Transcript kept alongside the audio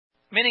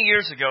Many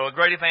years ago, a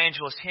great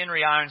evangelist,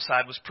 Henry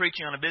Ironside, was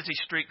preaching on a busy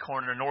street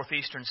corner in a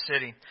northeastern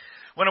city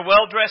when a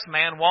well-dressed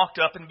man walked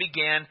up and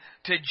began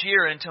to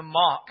jeer and to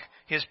mock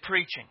his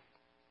preaching.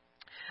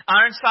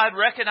 Ironside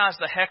recognized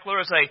the heckler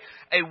as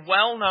a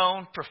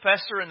well-known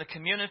professor in the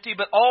community,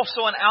 but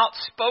also an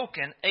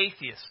outspoken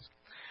atheist.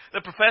 The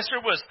professor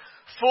was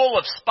full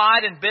of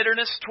spite and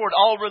bitterness toward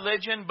all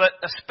religion, but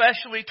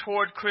especially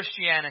toward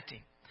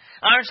Christianity.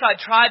 Ironside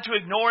tried to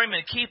ignore him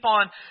and keep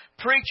on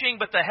preaching,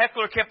 but the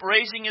heckler kept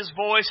raising his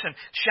voice and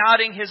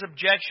shouting his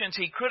objections.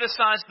 He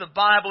criticized the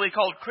Bible. He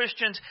called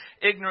Christians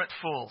ignorant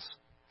fools.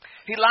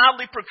 He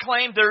loudly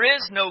proclaimed there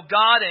is no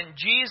God and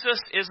Jesus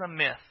is a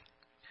myth.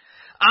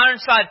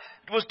 Ironside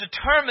was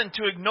determined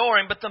to ignore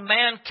him, but the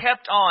man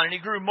kept on, and he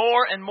grew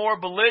more and more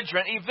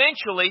belligerent,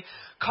 eventually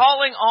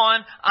calling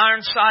on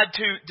Ironside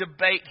to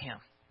debate him.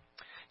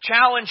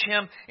 Challenge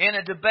him in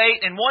a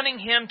debate and wanting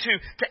him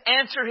to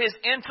answer his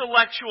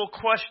intellectual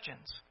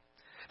questions.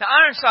 Now,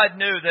 Ironside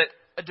knew that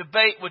a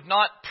debate would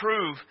not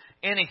prove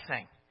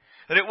anything,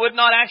 that it would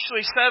not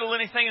actually settle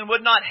anything and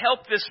would not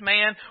help this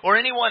man or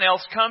anyone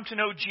else come to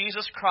know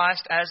Jesus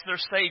Christ as their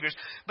Savior.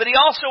 But he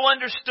also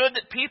understood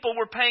that people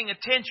were paying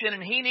attention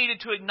and he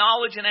needed to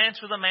acknowledge and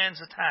answer the man's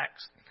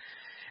attacks.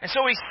 And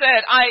so he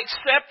said, "I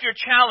accept your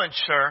challenge,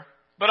 sir,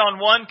 but on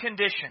one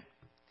condition.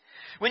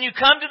 When you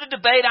come to the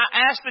debate,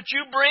 I ask that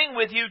you bring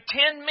with you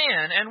 10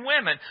 men and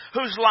women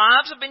whose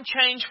lives have been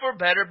changed for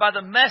better by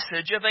the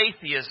message of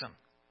atheism.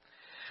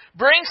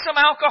 Bring some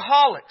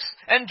alcoholics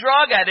and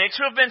drug addicts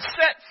who have been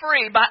set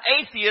free by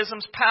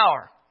atheism's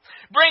power.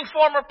 Bring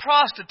former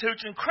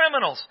prostitutes and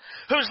criminals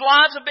whose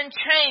lives have been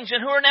changed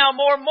and who are now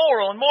more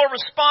moral and more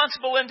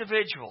responsible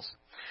individuals.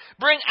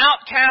 Bring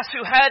outcasts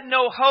who had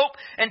no hope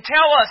and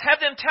have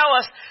them tell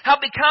us how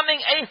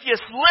becoming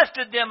atheists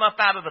lifted them up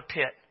out of the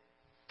pit."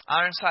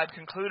 Ironside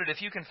concluded,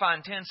 "If you can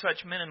find 10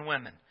 such men and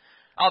women,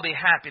 I'll be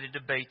happy to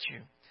debate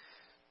you.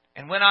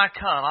 And when I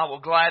come, I will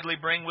gladly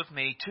bring with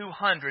me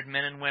 200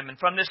 men and women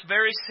from this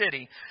very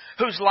city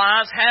whose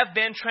lives have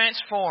been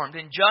transformed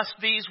in just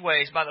these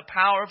ways by the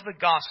power of the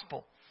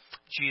gospel,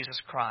 Jesus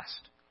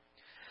Christ."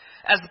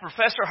 As the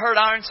professor heard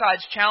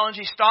Ironside's challenge,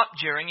 he stopped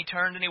jeering, he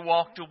turned and he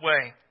walked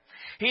away.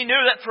 He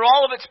knew that for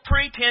all of its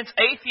pretense,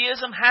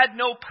 atheism had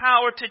no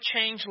power to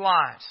change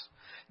lives.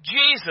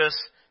 Jesus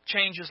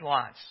changes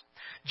lives.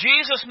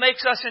 Jesus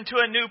makes us into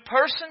a new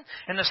person,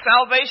 and the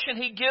salvation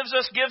He gives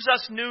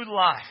us new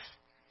life.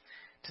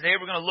 Today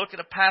we're going to look at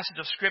a passage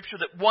of Scripture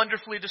that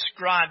wonderfully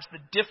describes the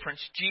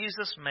difference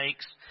Jesus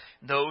makes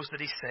in those that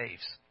He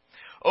saves.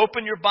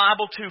 Open your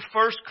Bible to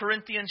 1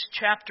 Corinthians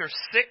chapter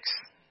 6.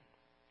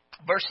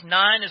 Verse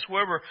 9 is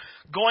where we're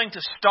going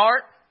to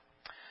start.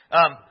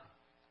 And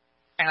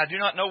I do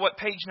not know what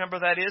page number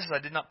that is. I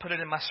did not put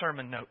it in my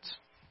sermon notes.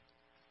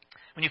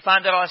 When you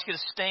find that, I'll ask you to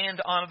stand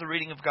to honor the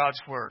reading of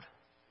God's Word.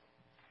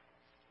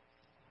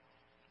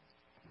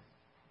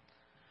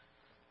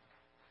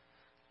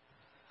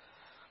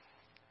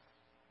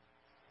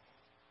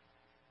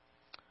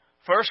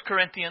 1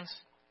 Corinthians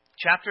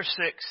chapter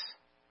 6,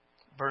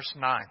 verse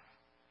 9.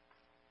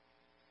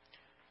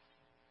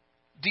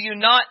 "Do you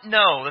not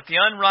know that the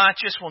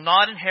unrighteous will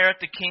not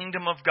inherit the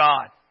kingdom of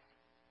God?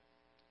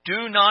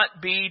 Do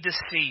not be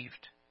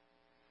deceived.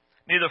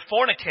 Neither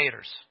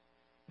fornicators,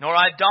 nor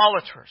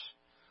idolaters,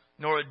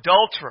 nor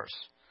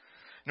adulterers,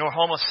 nor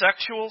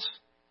homosexuals,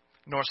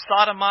 nor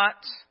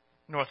sodomites,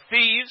 nor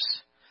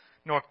thieves,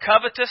 nor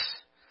covetous,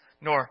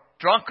 nor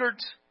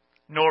drunkards,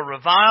 nor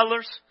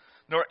revilers,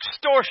 nor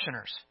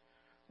extortioners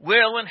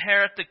will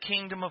inherit the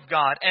kingdom of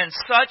God. And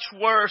such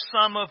were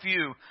some of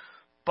you,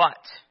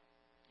 but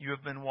you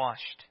have been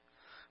washed,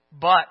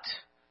 but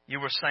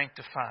you were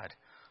sanctified,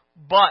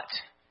 but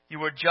you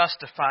were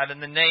justified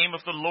in the name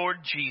of the Lord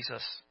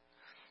Jesus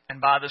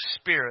and by the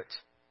Spirit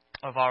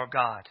of our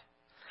God."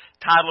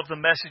 The title of the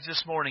message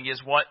this morning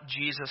is "What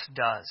Jesus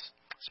Does."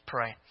 Let's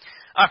pray.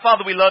 Our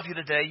Father, we love You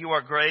today. You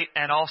are great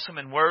and awesome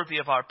and worthy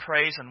of our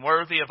praise and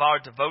worthy of our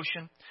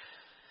devotion.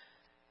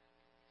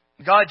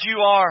 God,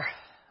 You are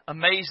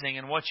amazing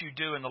in what You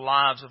do in the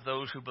lives of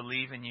those who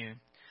believe in You.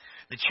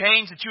 The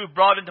change that You have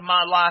brought into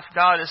my life,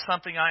 God, is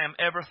something I am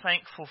ever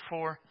thankful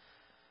for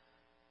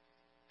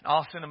and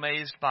often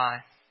amazed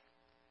by.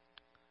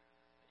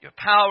 Your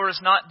power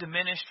is not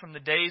diminished from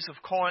the days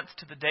of Corinth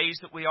to the days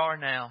that we are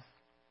now.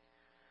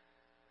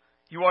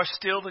 You are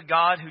still the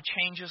God who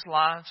changes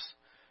lives,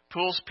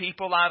 pulls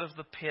people out of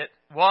the pit,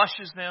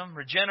 washes them,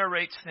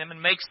 regenerates them,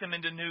 and makes them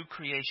into new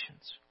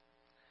creations.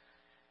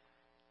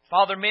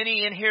 Father,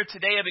 many in here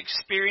today have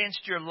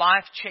experienced Your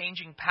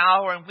life-changing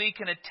power, and we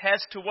can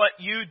attest to what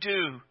You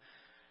do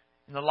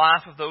in the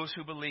life of those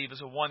who believe is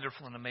a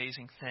wonderful and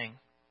amazing thing.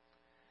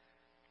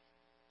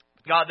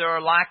 God, there are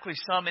likely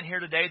some in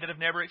here today that have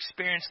never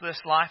experienced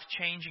this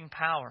life-changing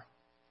power.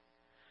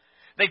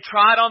 They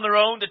tried on their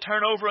own to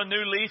turn over a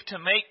new leaf to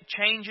make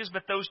changes,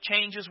 but those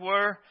changes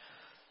were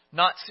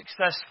not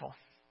successful.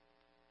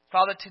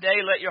 Father,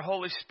 today let Your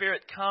Holy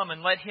Spirit come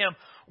and let Him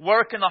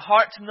work in the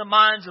hearts and the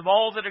minds of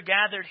all that are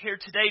gathered here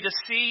today to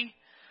see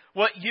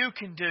what You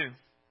can do.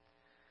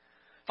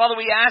 Father,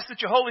 we ask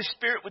that your Holy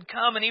Spirit would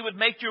come and He would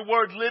make your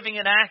word living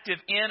and active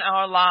in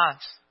our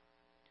lives.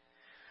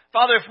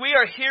 Father, if we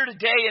are here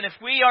today and if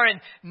we are in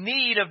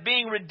need of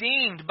being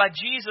redeemed by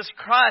Jesus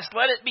Christ,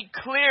 let it be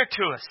clear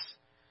to us.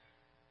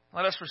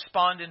 Let us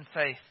respond in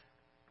faith.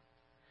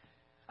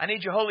 I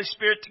need your Holy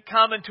Spirit to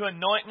come and to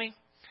anoint me,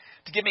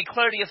 to give me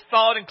clarity of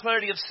thought and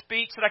clarity of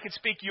speech, so that I can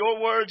speak your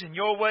words and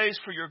your ways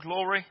for your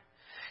glory.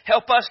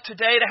 Help us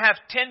today to have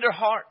tender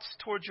hearts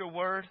towards your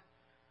word.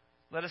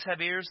 Let us have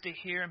ears to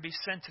hear and be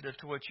sensitive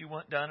to what you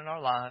want done in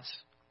our lives.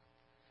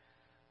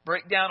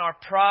 Break down our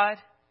pride,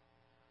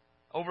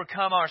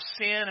 overcome our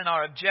sin and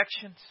our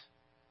objections,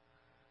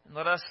 and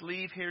let us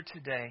leave here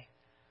today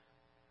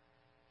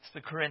as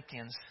the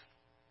Corinthians.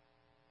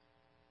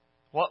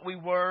 What we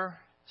were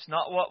is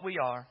not what we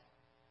are.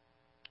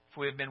 If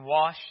we have been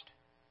washed,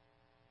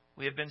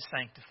 we have been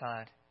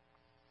sanctified,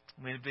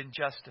 we have been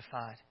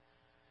justified.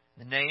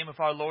 In the name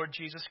of our Lord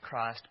Jesus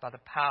Christ, by the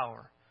power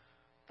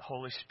of the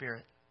Holy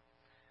Spirit.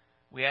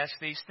 We ask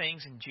these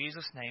things in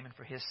Jesus' name and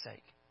for His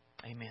sake.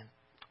 Amen.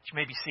 You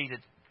may be seated.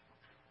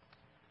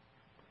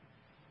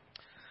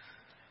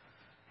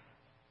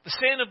 The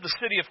sin of the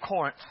city of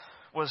Corinth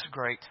was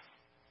great.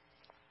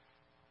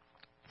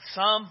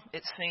 Some,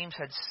 it seems,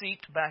 had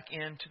seeped back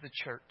into the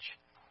church.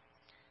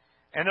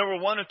 And there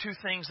were one or two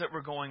things that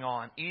were going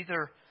on.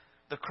 Either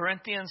the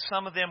Corinthians,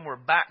 some of them were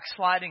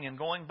backsliding and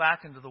going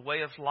back into the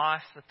way of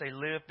life that they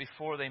lived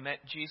before they met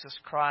Jesus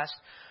Christ.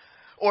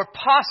 Or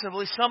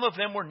possibly some of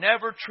them were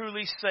never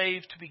truly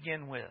saved to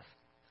begin with.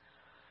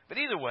 But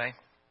either way,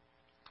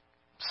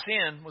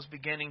 sin was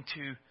beginning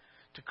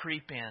to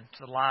creep in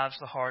to the lives,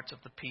 the hearts of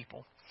the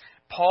people.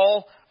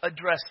 Paul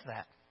addressed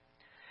that.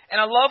 And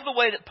I love the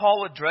way that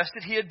Paul addressed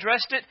it. He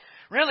addressed it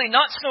really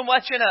not so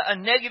much in a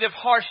negative,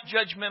 harsh,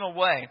 judgmental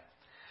way,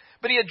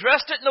 but he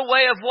addressed it in the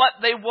way of what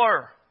they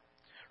were.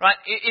 Right?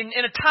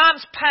 In a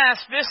times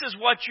past, this is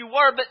what you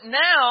were, but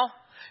now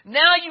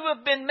you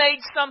have been made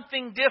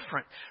something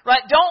different.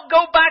 Right? Don't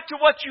go back to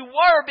what you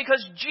were,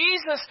 because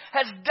Jesus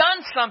has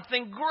done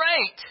something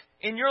great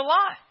in your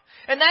life.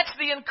 And that's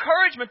the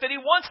encouragement that he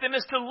wants them,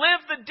 is to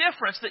live the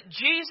difference that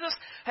Jesus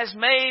has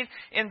made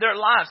in their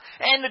lives.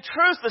 And the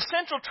truth, the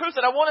central truth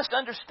that I want us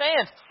to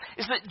understand,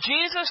 is that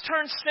Jesus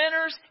turns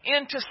sinners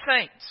into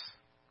saints.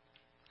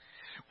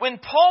 When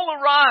Paul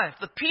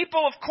arrived, the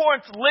people of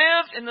Corinth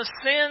lived in the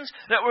sins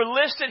that were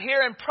listed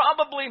here, and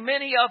probably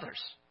many others.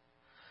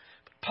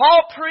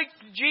 Paul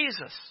preached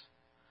Jesus.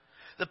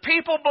 The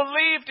people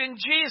believed in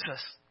Jesus.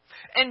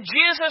 And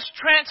Jesus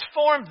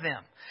transformed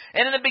them.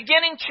 And in the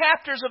beginning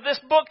chapters of this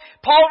book,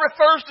 Paul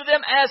refers to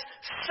them as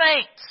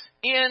saints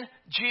in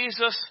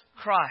Jesus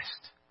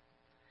Christ.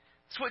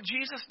 It's what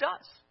Jesus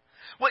does.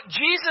 What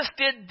Jesus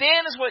did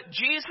then is what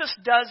Jesus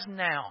does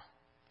now.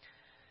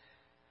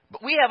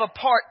 But we have a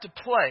part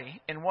to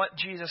play in what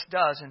Jesus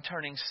does in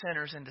turning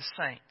sinners into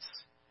saints.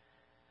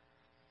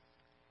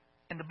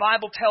 And the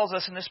Bible tells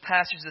us in this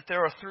passage that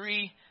there are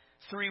three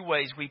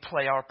ways we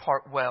play our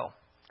part well.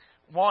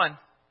 One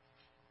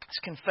is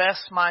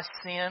confess my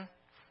sin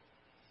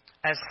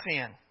as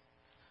sin.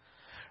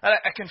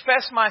 I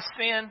confess my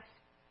sin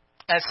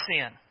as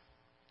sin.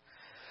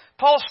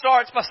 Paul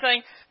starts by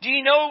saying, do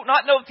you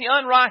not know that the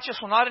unrighteous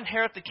will not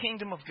inherit the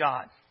kingdom of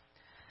God?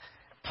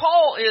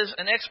 Paul is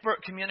an expert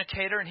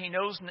communicator, and he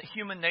knows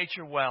human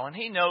nature well. And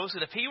he knows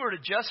that if he were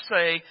to just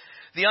say,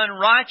 the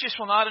unrighteous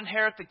will not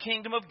inherit the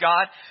kingdom of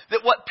God,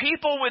 that what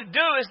people would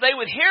do is they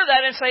would hear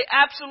that and say,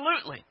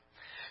 absolutely.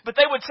 But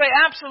they would say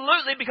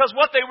absolutely because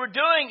what they were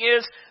doing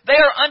is they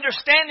are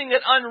understanding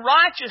that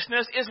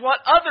unrighteousness is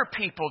what other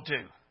people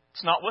do.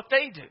 It's not what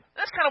they do.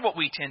 That's kind of what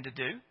we tend to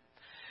do.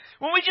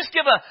 When we just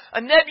give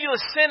a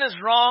nebulous sin is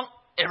wrong,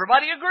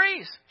 everybody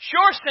agrees.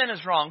 Sure, sin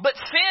is wrong, but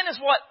sin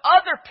is what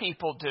other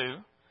people do.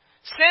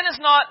 Sin is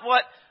not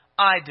what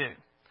I do.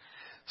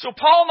 So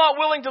Paul, not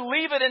willing to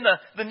leave it in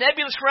the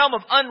nebulous realm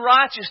of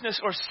unrighteousness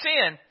or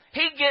sin,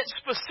 he gets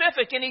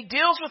specific and he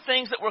deals with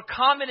things that were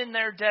common in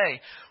their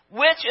day,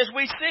 which, as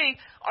we see,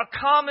 are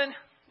common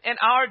in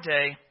our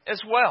day as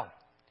well.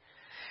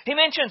 He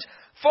mentions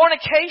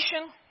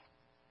fornication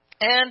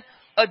and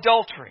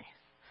adultery,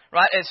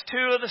 right, as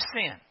two of the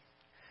sin.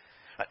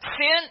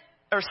 Sin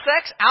or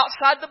sex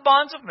outside the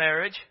bonds of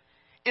marriage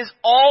is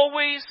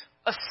always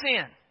a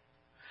sin.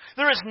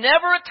 There is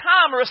never a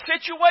time or a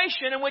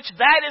situation in which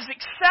that is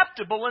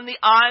acceptable in the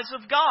eyes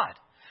of God.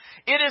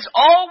 It is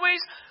always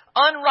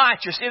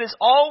unrighteous. It is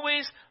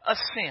always a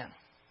sin.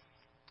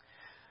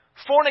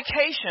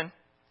 Fornication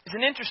is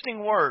an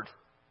interesting word.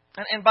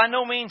 And by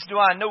no means do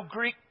I know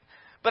Greek,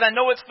 but I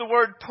know it's the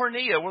word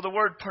porneia, where the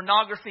word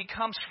pornography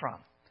comes from.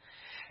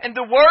 And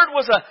the word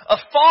was a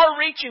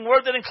far-reaching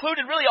word that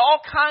included really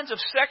all kinds of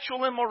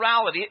sexual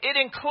immorality. It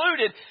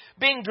included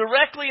being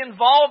directly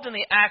involved in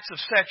the acts of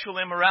sexual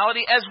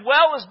immorality, as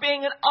well as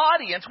being an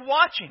audience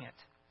watching it.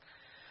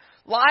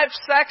 Live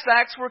sex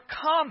acts were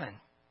common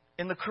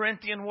in the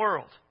Corinthian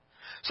world.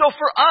 So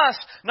for us,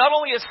 not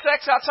only is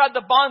sex outside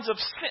the bonds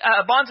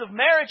of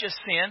marriage a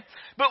sin,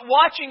 but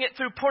watching it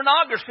through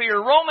pornography or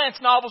romance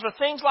novels or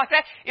things like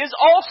that is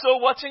also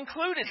what's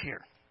included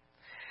here.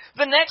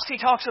 The next he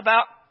talks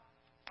about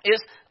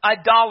is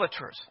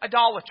idolaters.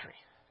 Idolatry.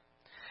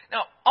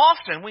 Now,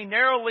 often we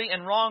narrowly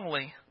and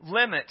wrongly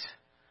limit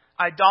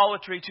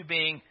idolatry to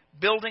being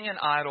building an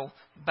idol,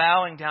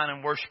 bowing down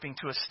and worshiping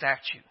to a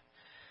statue.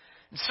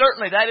 And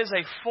certainly that is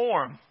a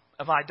form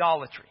of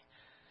idolatry.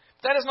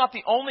 That is not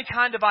the only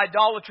kind of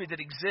idolatry that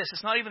exists.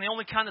 It's not even the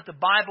only kind that the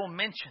Bible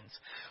mentions.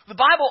 The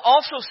Bible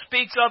also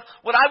speaks of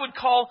what I would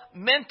call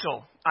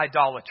mental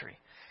idolatry.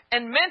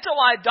 And mental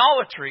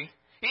idolatry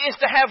is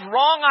to have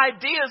wrong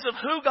ideas of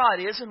who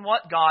God is and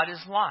what God is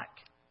like.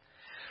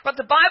 But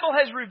the Bible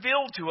has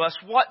revealed to us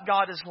what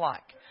God is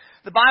like.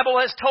 The Bible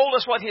has told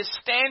us what His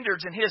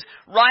standards and His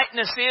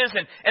rightness is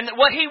and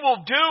what He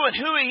will do and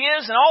who He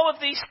is and all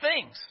of these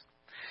things.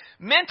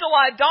 Mental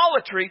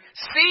idolatry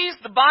sees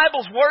the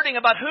Bible's wording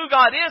about who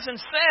God is and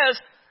says,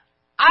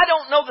 I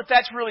don't know that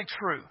that's really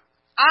true.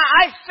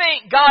 I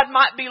think God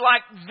might be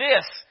like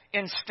this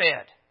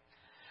instead.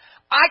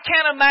 I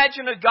can't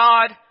imagine a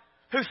God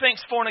who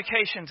thinks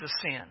fornication's a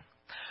sin.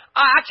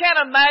 I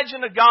can't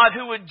imagine a God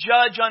who would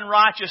judge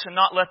unrighteous and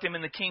not let them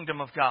in the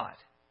kingdom of God.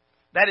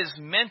 That is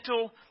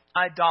mental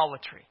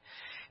idolatry.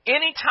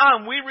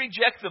 Anytime we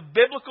reject the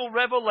biblical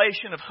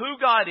revelation of who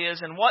God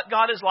is and what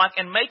God is like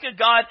and make a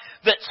God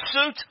that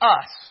suits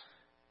us,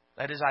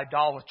 that is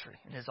idolatry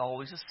and is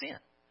always a sin.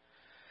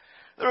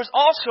 There is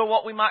also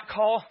what we might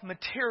call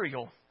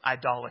material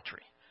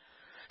idolatry.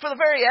 For the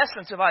very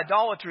essence of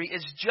idolatry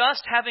is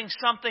just having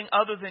something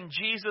other than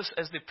Jesus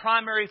as the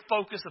primary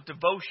focus of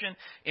devotion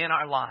in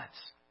our lives.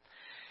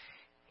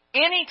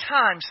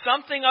 Anytime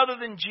something other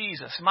than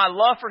Jesus, my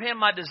love for Him,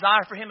 my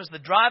desire for Him is the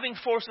driving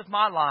force of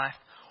my life,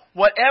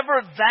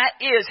 whatever that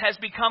is has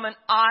become an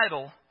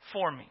idol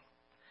for me.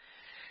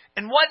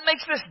 And what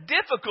makes this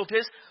difficult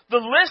is the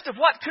list of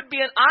what could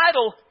be an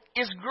idol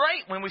is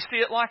great when we see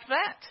it like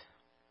that.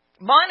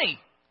 Money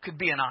could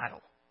be an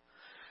idol.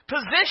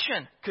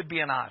 Position could be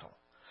an idol.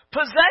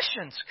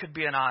 Possessions could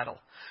be an idol.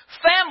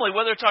 Family,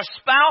 whether it's our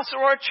spouse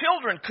or our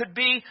children, could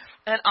be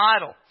an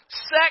idol.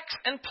 Sex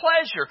and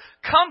pleasure,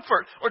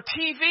 comfort or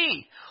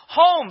TV,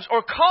 homes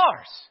or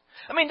cars.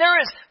 I mean,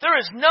 there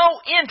is no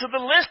end to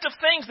the list of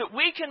things that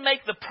we can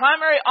make the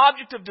primary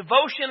object of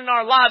devotion in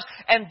our lives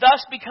and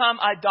thus become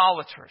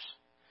idolaters.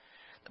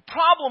 The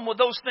problem with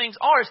those things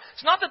is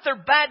it's not that they're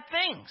bad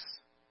things.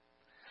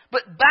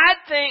 But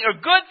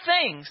good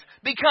things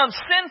become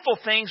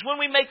sinful things when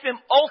we make them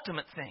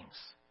ultimate things.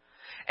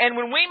 And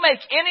when we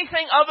make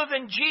anything other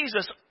than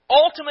Jesus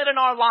ultimate in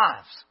our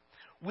lives,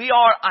 we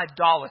are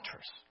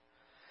idolaters.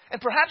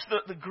 And perhaps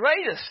the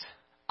greatest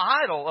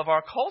idol of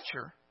our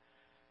culture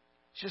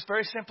is just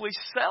very simply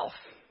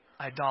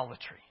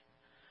self-idolatry.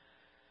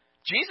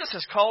 Jesus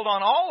has called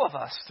on all of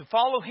us to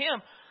follow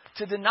Him,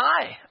 to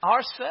deny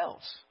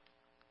ourselves,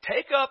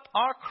 take up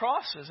our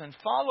crosses and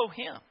follow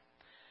Him.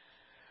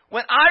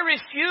 When I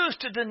refuse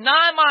to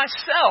deny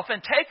myself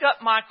and take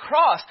up my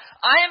cross,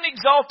 I am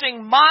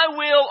exalting my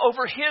will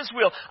over His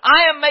will.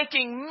 I am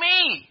making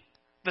me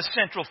the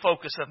central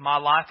focus of my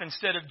life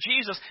instead of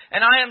Jesus,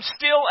 and I am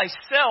still a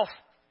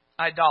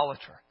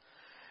self-idolater.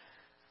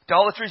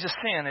 Idolatry is a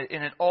sin,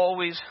 and it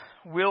always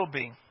will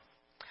be.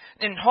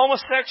 In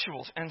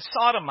homosexuals and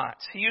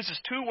sodomites, he uses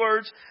two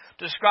words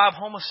to describe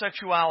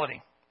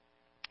homosexuality.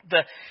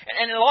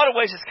 And in a lot of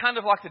ways, it's kind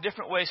of like the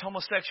different ways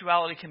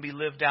homosexuality can be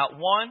lived out.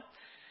 One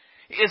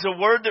is a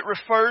word that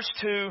refers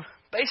to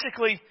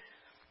basically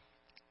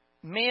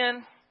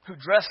men who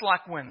dress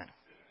like women.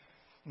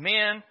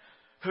 Men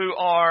who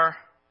are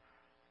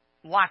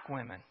like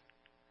women.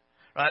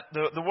 Right?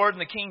 The word in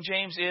the King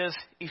James is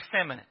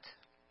effeminate.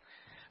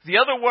 The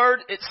other word,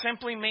 it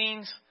simply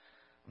means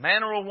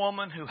man or a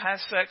woman who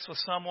has sex with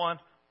someone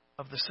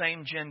of the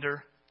same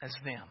gender as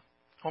them.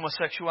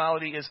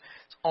 Homosexuality is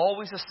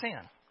always a sin.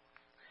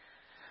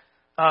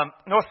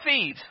 Nor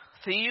thieves.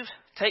 Thieves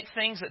take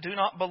things that do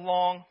not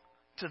belong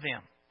to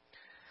them.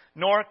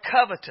 Nor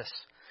covetous.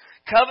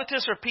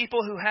 Covetous are people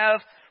who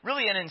have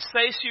really an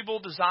insatiable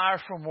desire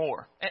for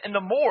more. And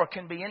the more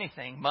can be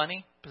anything.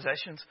 Money,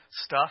 possessions,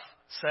 stuff,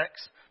 sex,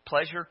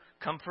 pleasure,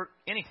 comfort,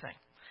 anything.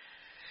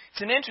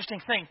 It's an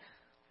interesting thing.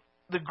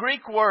 The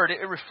Greek word,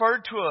 it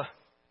referred to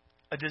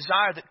a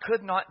desire that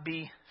could not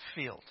be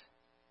filled.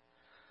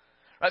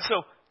 Right?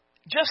 So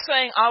just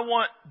saying I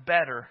want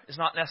better is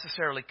not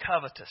necessarily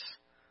covetous.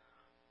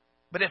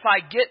 But if I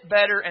get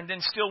better and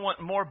then still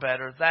want more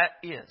better, that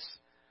is.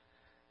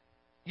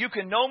 You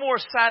can no more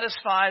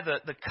satisfy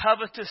the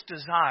covetous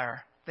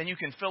desire than you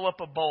can fill up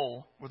a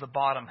bowl where the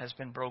bottom has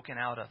been broken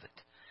out of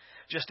it.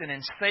 Just an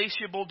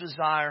insatiable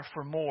desire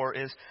for more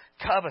is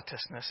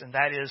covetousness, and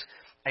that is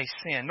a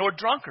sin. Nor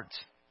drunkards.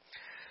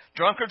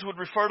 Drunkards would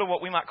refer to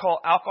what we might call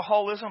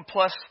alcoholism,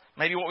 plus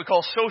maybe what we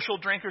call social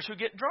drinkers who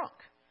get drunk.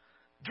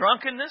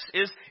 Drunkenness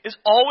is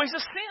always a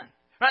sin.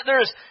 Right?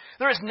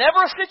 There is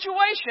never a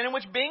situation in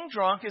which being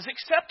drunk is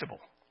acceptable.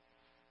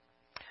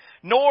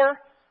 Nor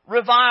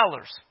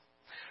revilers.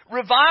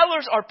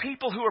 Revilers are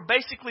people who are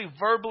basically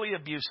verbally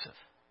abusive.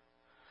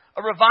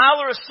 A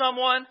reviler is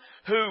someone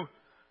who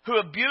who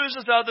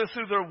abuses others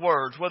through their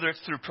words, whether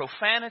it's through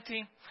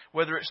profanity,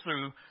 whether it's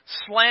through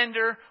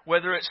slander,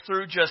 whether it's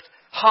through just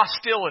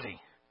hostility.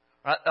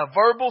 Right?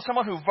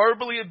 Someone who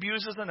verbally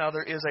abuses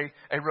another is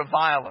a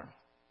reviler.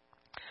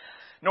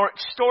 Nor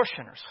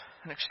extortioners.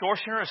 An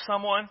extortioner is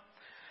someone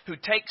who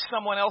takes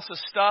someone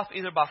else's stuff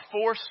either by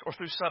force or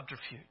through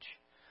subterfuge.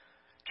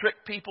 Trick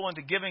people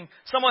into giving.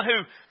 Someone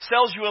who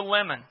sells you a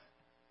lemon,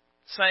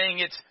 saying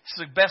it's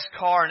the best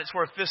car and it's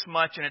worth this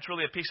much and it's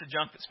really a piece of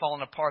junk that's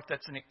fallen apart.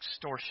 That's an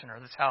extortioner.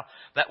 That's how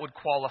that would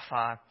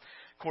qualify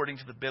according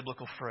to the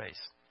biblical phrase.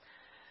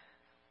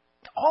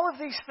 All of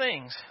these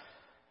things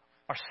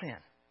are sin.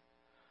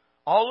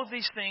 All of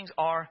these things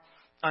are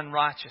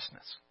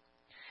unrighteousness.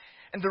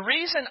 And the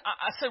reason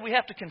I said we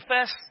have to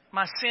confess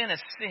my sin as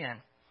sin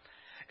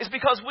is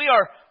because we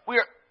are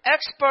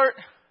expert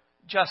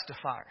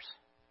justifiers.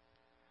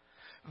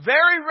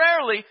 Very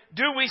rarely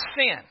do we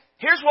sin.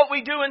 Here's what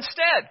we do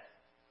instead.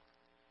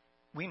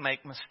 We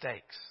make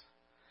mistakes.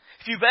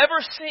 If you've ever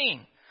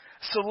seen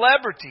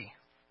celebrity,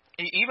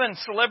 even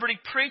celebrity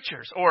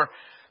preachers or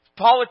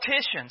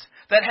politicians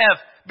that have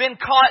been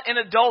caught in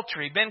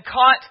adultery, been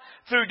caught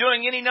through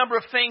doing any number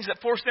of things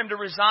that force them to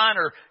resign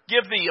or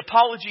give the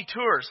apology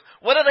tours,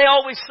 what do they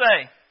always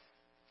say?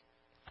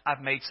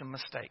 I've made some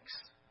mistakes.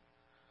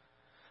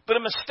 But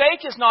a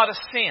mistake is not a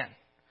sin.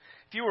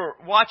 If you were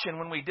watching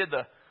when we did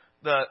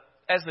the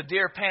As the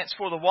Deer Pants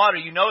for the Water,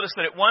 you noticed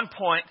that at one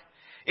point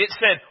it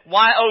said,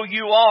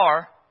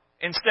 Y-O-U-R,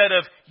 instead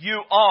of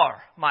you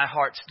are my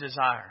heart's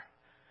desire.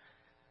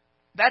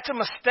 That's a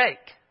mistake.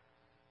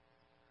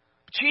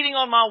 Cheating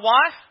on my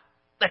wife,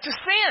 that's a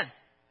sin.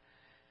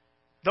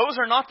 Those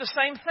are not the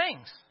same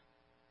things.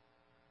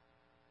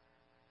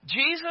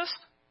 Jesus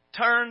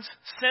turns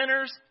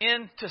sinners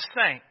into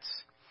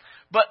saints,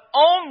 but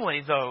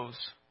only those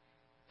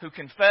who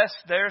confess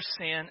their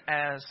sin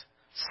as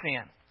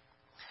sin.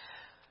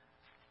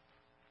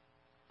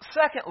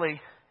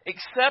 Secondly,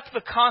 accept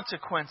the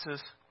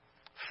consequences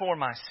for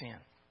my sin.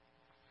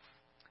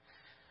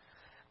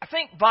 I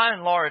think by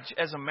and large,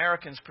 as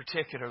Americans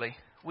particularly,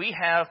 we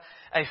have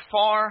a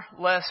far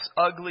less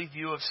ugly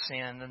view of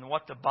sin than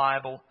what the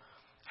Bible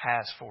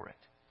has for it.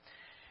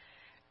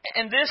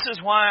 And this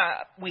is why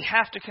we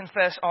have to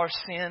confess our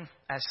sin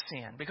as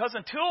sin. Because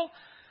until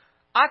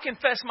I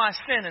confess my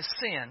sin as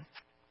sin,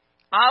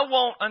 I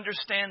won't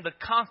understand the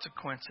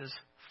consequences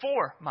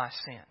for my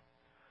sin.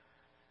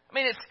 I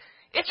mean,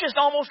 it's just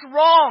almost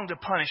wrong to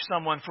punish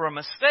someone for a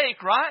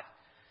mistake, right?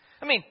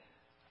 I mean,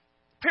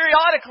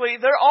 periodically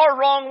there are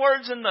wrong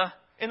words in the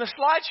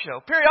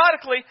slideshow.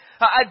 Periodically,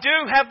 I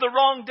do have the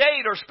wrong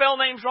date or spell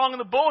names wrong in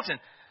the bulletin.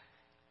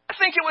 I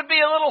think it would be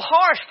a little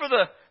harsh for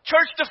the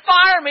church to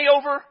fire me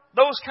over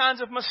those kinds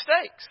of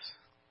mistakes.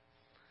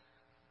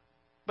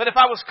 But if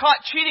I was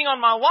caught cheating on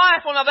my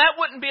wife, well, now that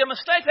wouldn't be a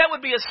mistake. That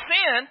would be a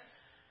sin.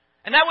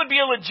 And that would be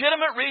a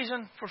legitimate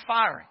reason for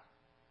firing.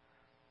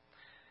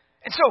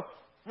 And so,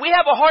 we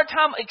have a hard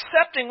time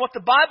accepting what the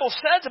Bible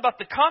says about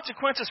the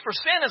consequences for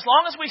sin as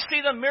long as we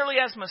see them merely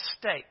as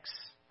mistakes.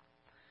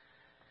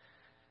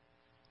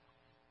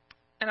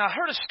 And I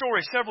heard a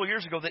story several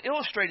years ago that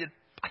illustrated,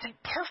 I think,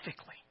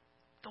 perfectly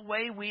the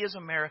way we as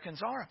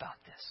Americans are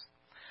about this.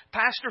 A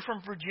pastor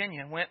from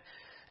Virginia went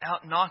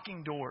out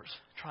knocking doors,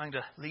 trying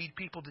to lead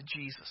people to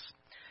Jesus.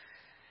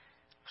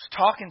 Was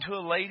talking to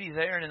a lady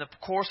there, and in the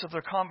course of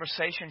their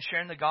conversation,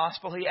 sharing the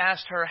gospel, he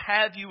asked her,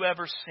 "Have you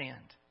ever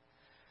sinned?"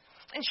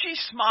 And she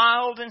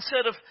smiled and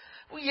said,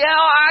 "Well, yeah,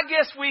 I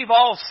guess we've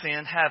all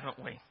sinned, haven't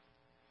we?"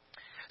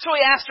 So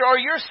he asked her, "Are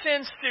your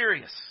sins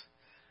serious?"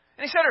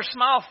 And he said her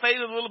smile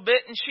faded a little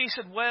bit, and she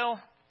said,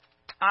 "Well,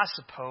 I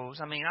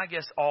suppose. I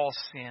guess all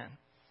sin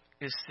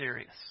is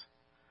serious."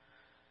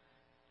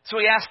 So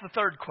he asked the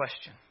third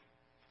question.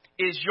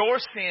 Is your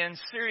sin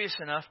serious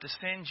enough to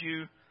send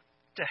you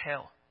to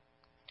hell?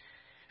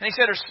 And he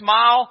said her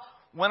smile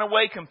went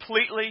away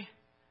completely,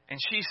 and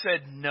she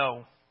said,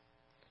 "No.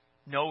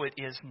 No, it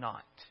is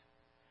not."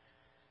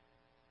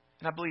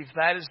 And I believe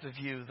that is the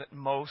view that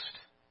most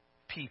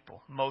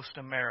people, most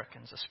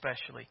Americans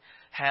especially,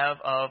 have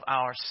of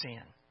our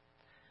sin.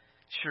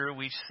 Sure,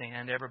 we've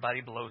sinned.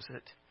 Everybody blows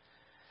it.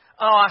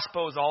 Oh, I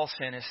suppose all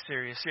sin is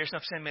serious. Serious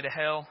enough to send me to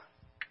hell?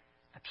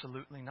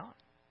 Absolutely not.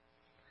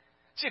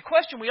 See, a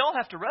question we all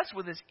have to wrestle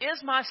with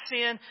is my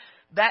sin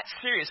that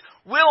serious? Is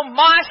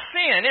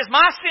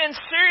my sin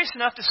serious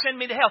enough to send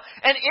me to hell?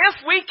 And if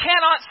we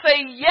cannot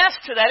say yes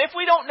to that, if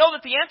we don't know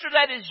that the answer to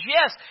that is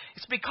yes,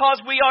 it's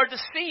because we are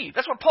deceived.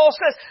 That's what Paul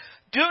says.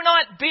 Do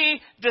not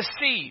be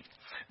deceived.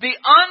 The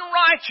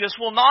unrighteous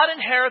will not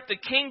inherit the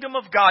kingdom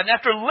of God. And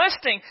after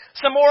listing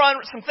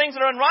some things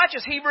that are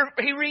unrighteous, he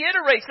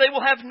reiterates they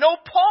will have no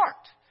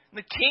part in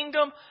the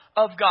kingdom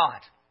of God.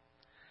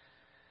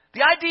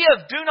 The idea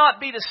of do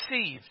not be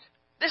deceived.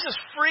 This is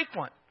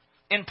frequent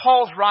in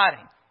Paul's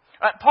writing.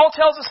 Paul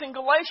tells us in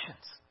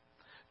Galatians,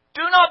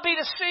 do not be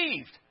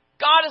deceived.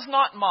 God is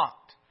not mocked.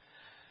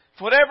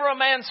 For whatever a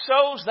man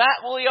sows,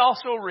 that will he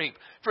also reap.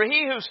 For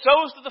he who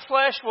sows to the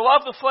flesh will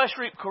of the flesh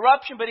reap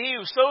corruption, but he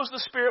who sows the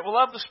Spirit will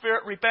of the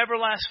Spirit reap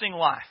everlasting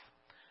life.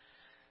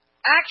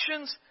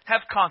 Actions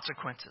have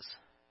consequences.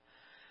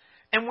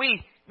 And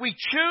we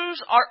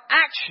choose our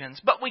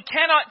actions, but we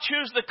cannot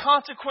choose the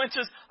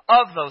consequences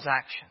of those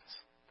actions.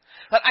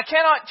 But I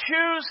cannot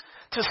choose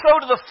to sow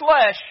to the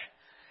flesh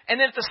and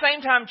then at the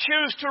same time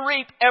choose to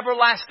reap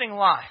everlasting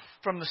life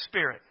from the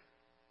Spirit.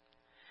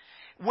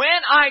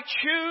 When I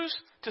choose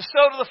to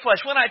sow to the flesh,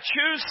 when I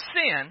choose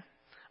sin,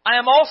 I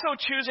am also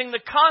choosing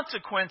the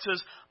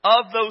consequences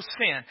of those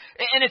sin.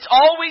 And it's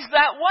always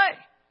that way.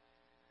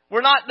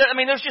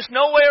 There's just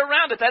no way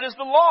around it. That is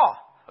the law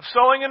of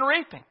sowing and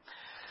reaping.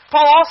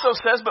 Paul also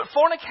says, but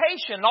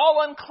fornication,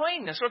 all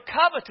uncleanness or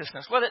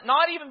covetousness, let it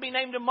not even be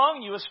named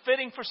among you as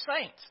fitting for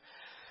saints.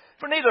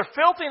 For neither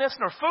filthiness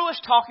nor foolish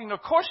talking nor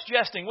coarse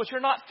jesting, which are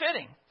not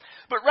fitting,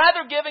 but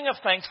rather giving of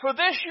thanks. For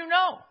this you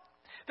know,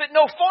 that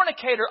no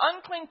fornicator,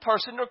 unclean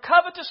person, nor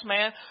covetous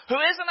man who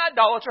is an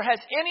idolater has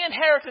any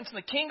inheritance in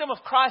the kingdom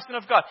of Christ and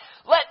of God.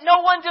 Let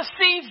no one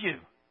deceive you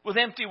with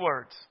empty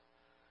words.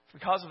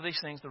 Because of these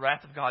things, the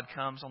wrath of God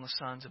comes on the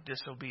sons of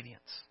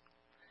disobedience.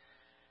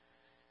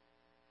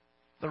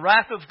 The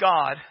wrath of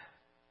God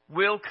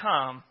will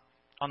come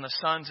on the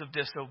sons of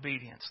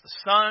disobedience. The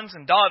sons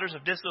and daughters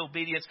of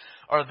disobedience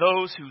are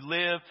those who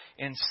live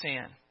in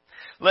sin.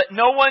 Let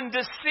no one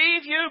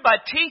deceive you by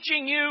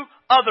teaching you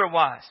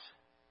otherwise.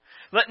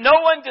 Let no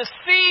one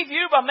deceive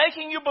you by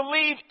making you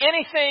believe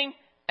anything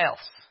else.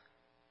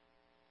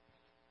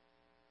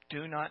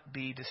 Do not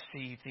be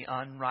deceived. The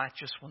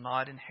unrighteous will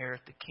not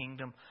inherit the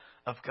kingdom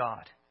of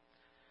God.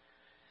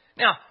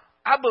 Now,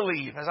 I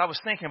believe, as I was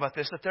thinking about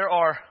this, that there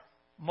are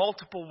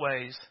multiple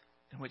ways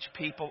in which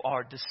people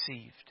are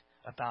deceived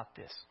about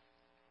this.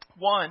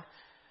 One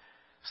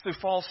is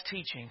through false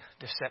teaching,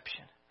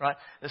 deception. Right?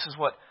 This is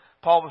what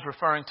Paul was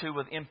referring to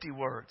with empty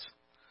words.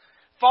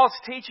 False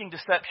teaching,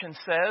 deception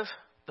says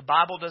the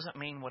Bible doesn't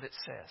mean what it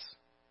says.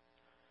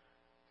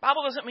 The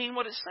Bible doesn't mean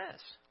what it says.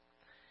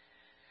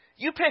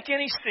 You pick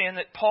any sin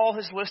that Paul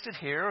has listed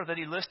here or that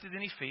he listed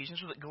in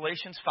Ephesians or that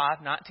Galatians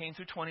 5:19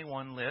 through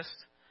 21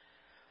 lists,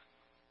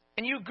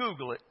 and you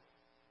Google it,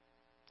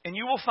 and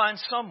you will find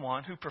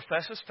someone who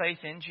professes faith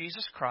in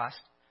Jesus Christ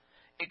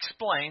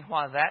explain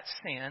why that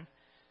sin,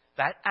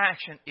 that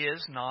action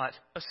is not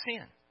a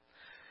sin.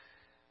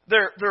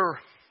 Their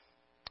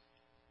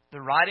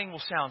writing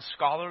will sound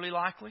scholarly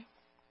likely.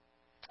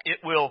 It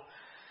will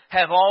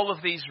have all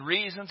of these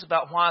reasons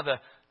about why the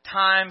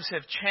times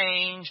have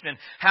changed and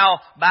how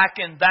back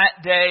in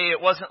that day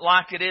it wasn't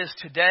like it is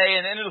today.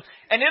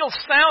 And it'll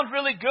sound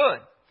really good.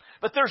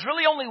 But there's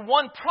really only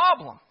one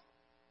problem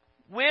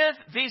with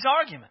these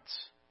arguments.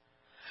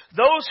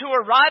 Those who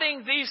are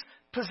writing these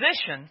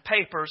position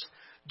papers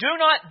do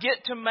not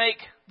get to make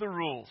the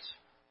rules.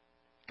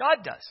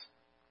 God does.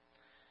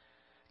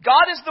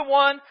 God is the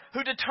one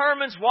who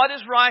determines what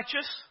is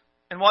righteous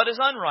and what is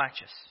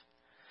unrighteous.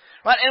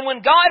 Right? And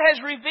when God has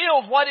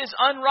revealed what is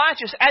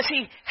unrighteous, as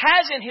He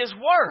has in His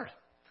Word,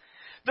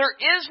 there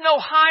is no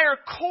higher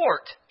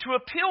court to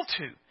appeal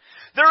to.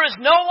 There is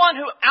no one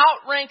who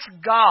outranks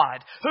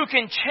God who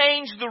can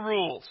change the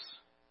rules.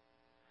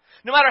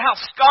 No matter how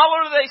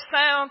scholarly they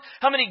sound,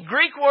 how many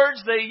Greek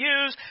words they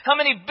use, how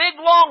many big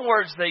long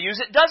words they use,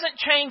 it doesn't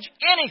change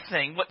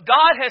anything. What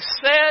God has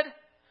said,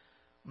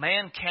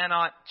 man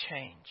cannot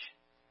change.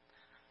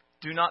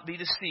 Do not be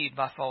deceived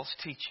by false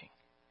teaching.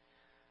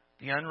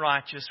 The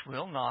unrighteous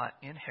will not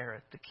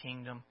inherit the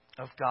kingdom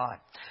of God.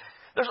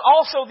 There's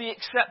also the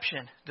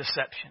exception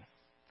deception.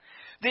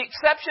 The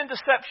exception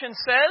deception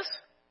says,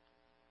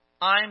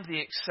 I'm the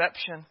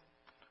exception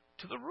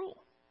to the rule.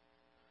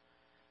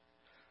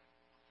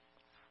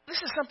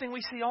 This is something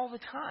we see all the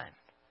time.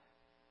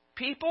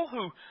 People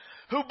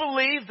who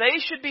believe they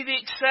should be the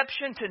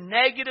exception to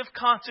negative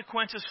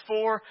consequences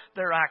for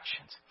their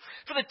actions.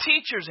 For the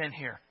teachers in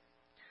here,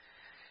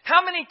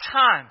 how many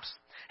times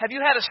have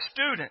you had a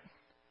student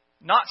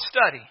not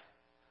study,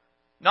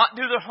 not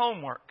do their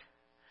homework,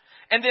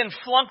 and then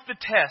flunk the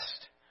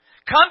test,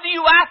 come to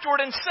you afterward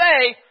and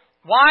say,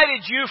 why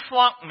did you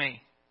flunk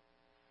me?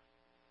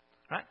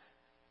 Right?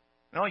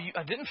 No,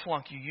 I didn't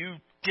flunk you. You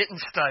didn't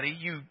study.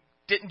 You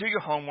didn't do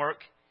your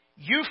homework.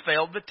 You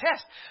failed the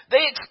test.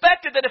 They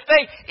expected that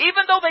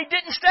even though they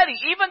didn't study,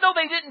 even though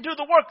they didn't do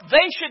the work,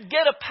 they should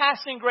get a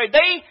passing grade.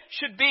 They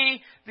should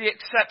be the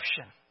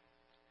exception.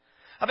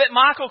 I bet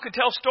Michael could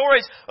tell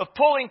stories of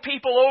pulling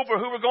people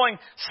over who were going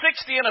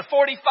 60 and a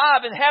 45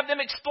 and have them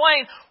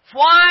explain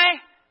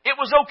why it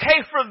was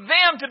okay for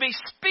them to be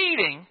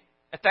speeding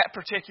at that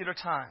particular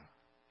time.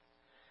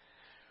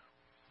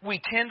 We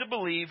tend to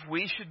believe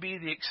we should be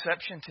the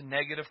exception to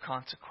negative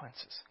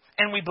consequences.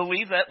 And we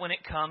believe that when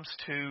it comes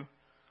to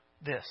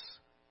this.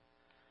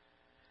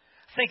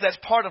 I think that's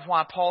part of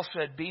why Paul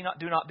said,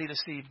 do not be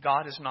deceived.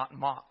 God is not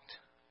mocked.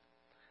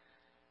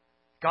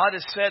 God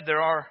has said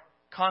there are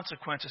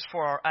consequences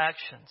for our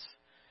actions.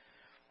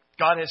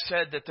 God has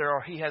said that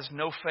He has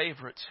no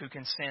favorites who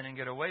can sin and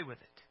get away with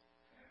it.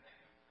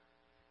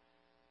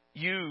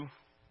 You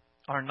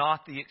are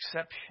not the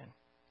exception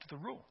to the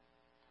rule.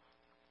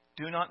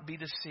 Do not be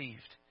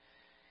deceived.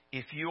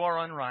 If you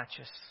are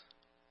unrighteous,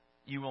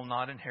 you will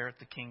not inherit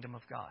the kingdom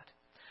of God.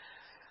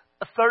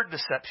 A third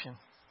deception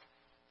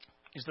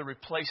is the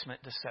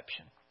replacement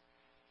deception.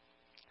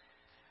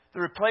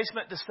 The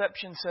replacement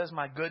deception says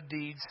my good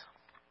deeds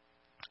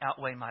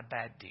outweigh my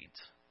bad deeds.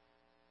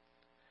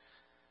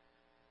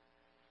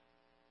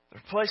 The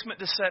replacement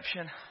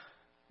deception,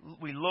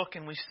 we look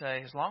and we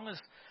say, as long as,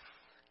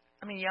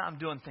 I'm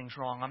doing things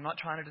wrong. I'm not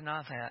trying to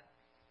deny that.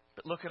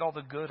 But look at all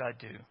the good I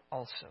do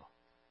also.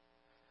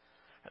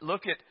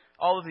 Look at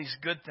all of these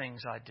good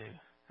things I do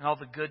and all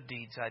the good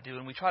deeds I do.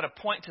 And we try to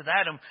point to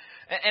that.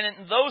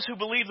 And those who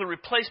believe the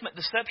replacement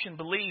deception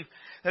believe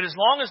that as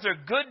long as their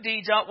good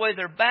deeds outweigh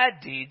their bad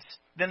deeds,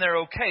 then they're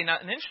okay. Now,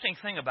 an interesting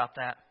thing about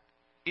that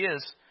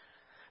is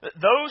that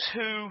those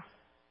who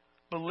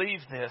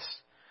believe this,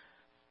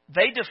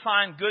 they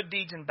define good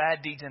deeds and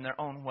bad deeds in their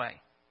own way.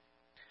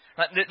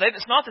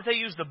 It's not that they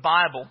use the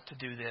Bible to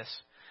do this.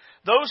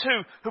 Those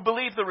who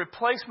believe the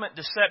replacement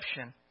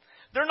deception,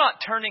 they're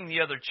not turning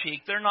the other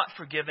cheek. They're not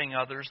forgiving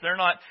others. They're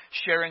not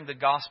sharing the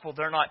gospel.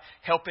 They're not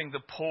helping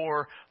the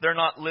poor. They're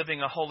not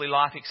living a holy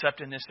life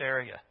except in this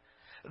area.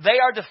 They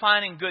are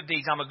defining good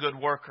deeds. I'm a good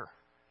worker.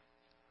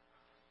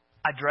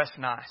 I dress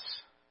nice.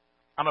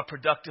 I'm a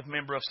productive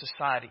member of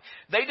society.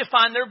 They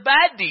define their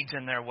bad deeds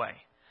in their way.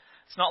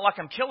 It's not like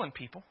I'm killing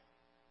people.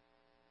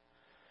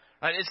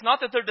 Right? It's not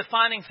that they're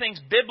defining things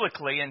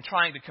biblically and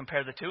trying to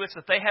compare the two. It's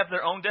that they have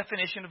their own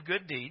definition of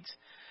good deeds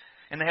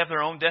and they have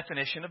their own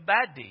definition of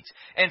bad deeds.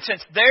 And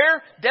since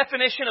their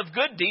definition of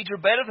good deeds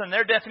are better than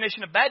their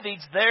definition of bad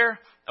deeds, they're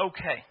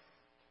okay.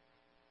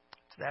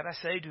 To that I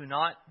say, do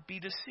not be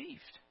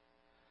deceived.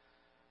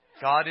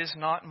 God is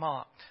not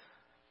mocked.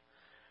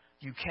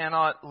 You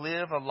cannot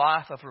live a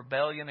life of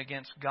rebellion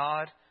against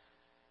God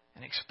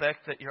and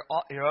expect that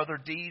your other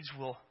deeds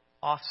will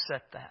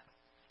offset that.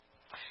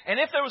 And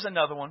if there was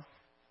another one,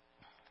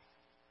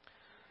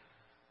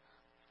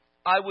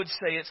 I would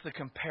say it's the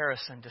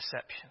comparison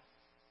deception.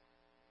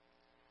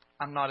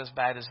 I'm not as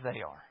bad as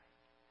they are.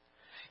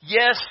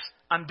 Yes,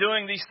 I'm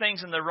doing these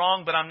things and they're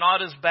wrong, but I'm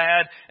not as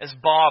bad as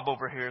Bob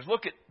over here.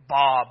 Look at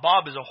Bob.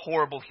 Bob is a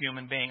horrible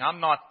human being.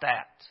 I'm not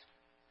that.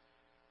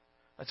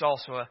 That's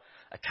also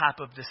a type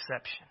of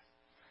deception.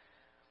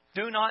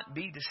 Do not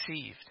be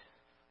deceived.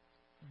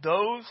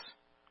 Those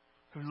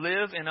who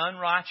live in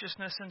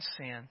unrighteousness and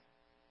sin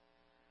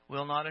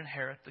will not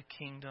inherit the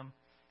kingdom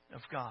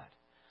of God.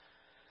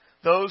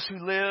 Those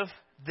who live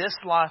this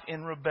life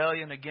in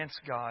rebellion against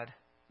God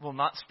will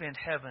not spend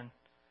heaven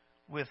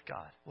with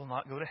God, will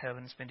not go to heaven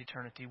and spend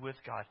eternity with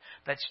God.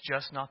 That's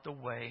just not the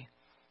way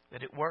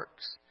that it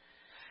works.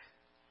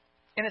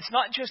 And it's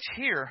not just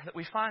here that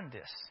we find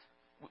this.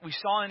 We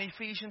saw in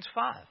Ephesians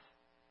 5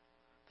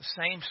 the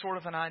same sort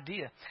of an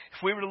idea.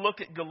 If we were to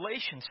look at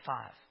Galatians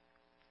 5,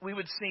 we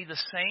would see the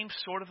same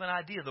sort of an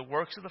idea. The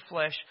works of the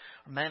flesh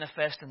are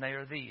manifest, and they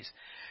are these.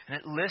 And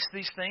it lists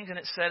these things, and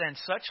it said, and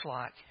such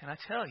like. And I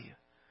tell you,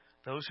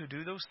 those who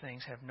do those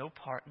things have no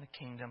part in the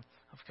kingdom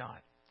of God.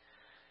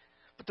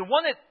 But the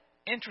one that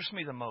interests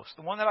me the most,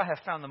 the one that I have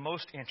found the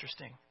most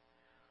interesting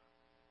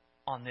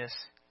on this,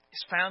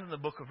 is found in the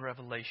book of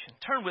Revelation.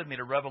 Turn with me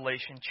to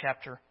Revelation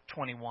chapter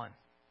 21.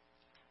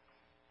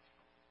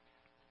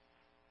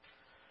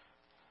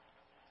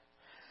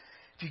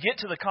 If you get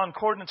to the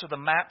concordance or the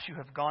maps, you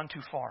have gone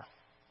too far.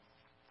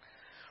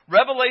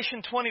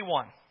 Revelation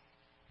 21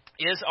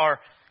 is our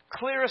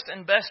clearest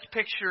and best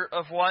picture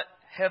of what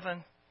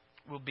heaven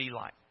will be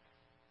like.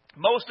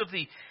 Most of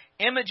the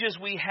images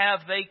we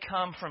have, they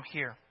come from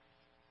here.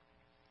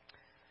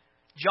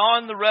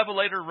 John the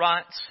Revelator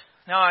writes,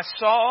 Now I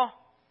saw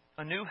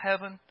a new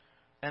heaven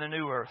and a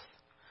new earth.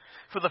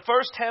 For the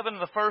first heaven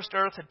and the first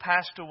earth had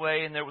passed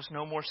away, and there was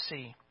no more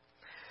sea.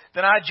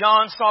 Then I,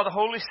 John, saw the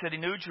holy city,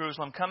 New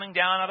Jerusalem, coming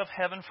down out of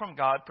heaven from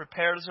God,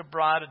 prepared as a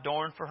bride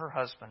adorned for her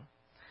husband.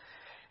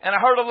 And I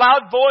heard a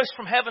loud voice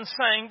from heaven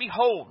saying,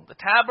 Behold, the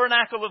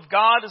tabernacle of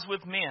God is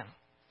with men.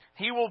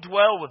 He will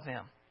dwell with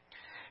them.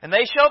 And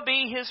they shall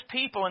be His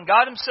people, and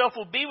God Himself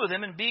will be with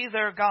them and be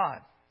their God.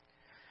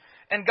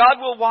 And God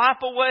will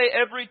wipe away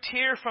every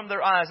tear from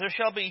their eyes. There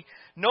shall be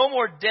no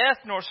more death,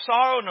 nor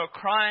sorrow, nor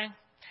crying.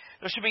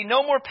 There shall be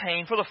no more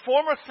pain, for the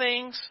former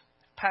things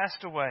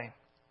passed away.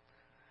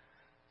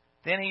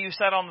 Then He who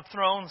sat on the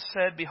throne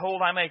said,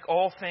 Behold, I make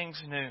all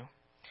things new.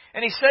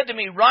 And He said to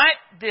me, Write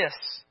this,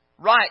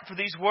 write, for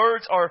these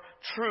words are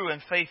true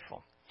and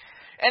faithful.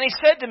 And He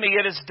said to me,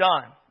 It is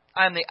done.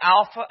 I am the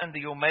Alpha and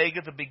the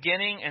Omega, the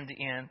beginning and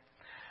the end.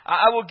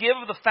 I will give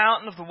of the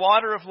fountain of the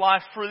water of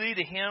life freely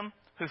to him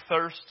who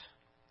thirsts.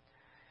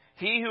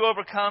 He who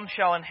overcomes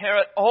shall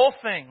inherit all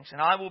things,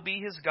 and I will be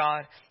his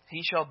God.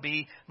 He shall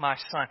be my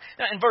son.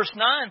 Now, in verse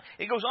 9,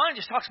 it goes on and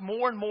just talks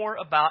more and more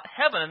about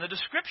heaven and the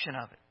description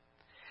of it.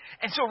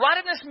 And so right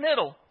in the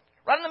middle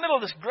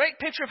of this great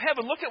picture of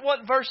heaven, look at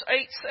what verse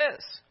 8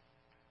 says.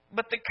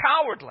 But the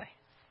cowardly,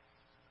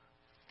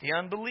 the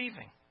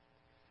unbelieving,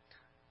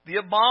 the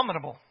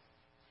abominable,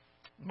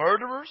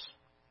 murderers,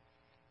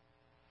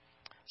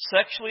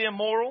 sexually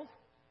immoral,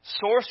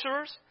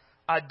 sorcerers,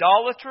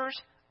 idolaters,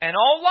 and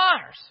all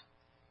liars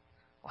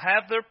will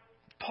have their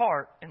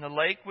part in the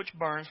lake which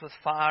burns with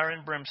fire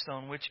and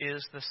brimstone, which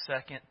is the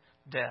second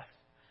death.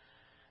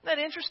 Isn't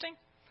that interesting?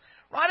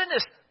 Right in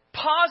this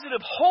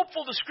positive,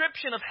 hopeful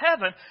description of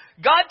heaven,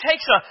 God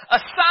takes a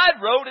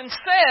side road and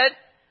said,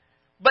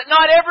 but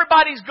not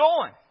everybody's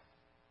going.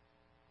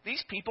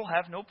 These people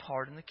have no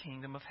part in the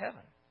kingdom of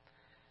heaven.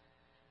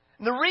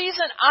 And the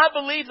reason I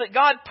believe that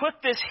God put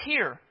this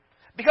here,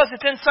 because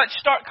it's in such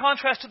stark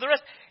contrast to the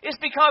rest, is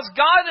because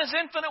God in His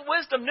infinite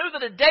wisdom knew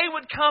that a day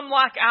would come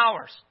like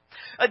ours.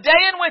 A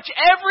day in which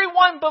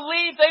everyone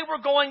believed they were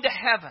going to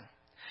heaven.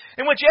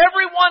 In which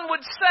everyone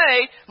would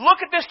say, look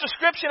at this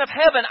description of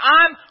heaven.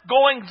 I'm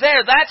going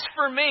there. That's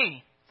for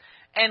me.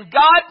 And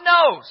God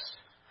knows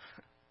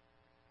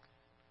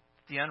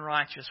the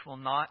unrighteous will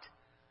not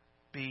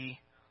be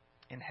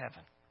in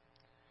heaven.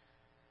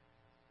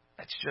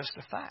 That's just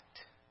a fact.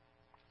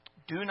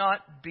 Do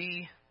not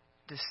be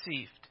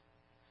deceived.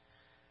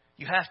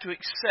 You have to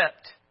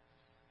accept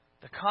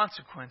the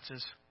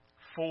consequences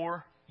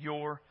for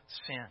your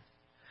sin.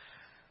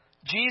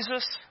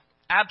 Jesus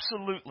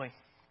absolutely,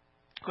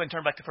 go ahead and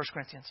turn back to 1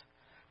 Corinthians,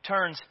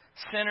 turns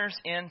sinners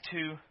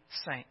into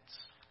saints.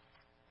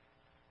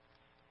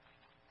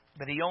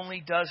 But He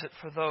only does it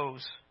for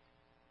those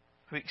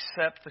who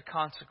accept the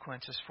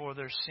consequences for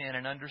their sin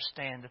and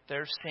understand that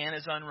their sin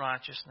is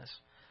unrighteousness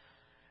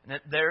and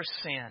that their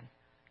sin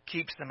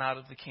keeps them out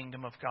of the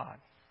kingdom of God.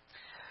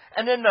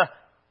 And then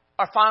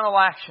our final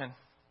action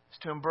is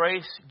to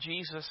embrace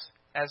Jesus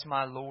as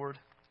my Lord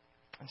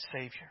and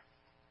Savior.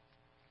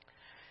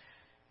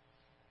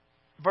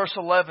 Verse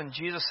 11,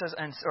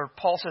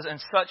 Paul says,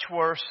 and such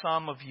were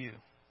some of you.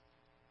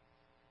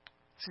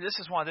 See, this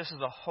is why this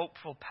is a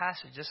hopeful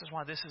passage. This is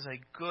why this is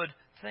a good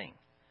thing.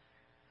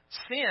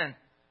 Sin,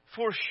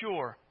 for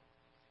sure,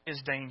 is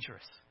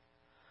dangerous.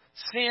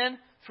 Sin,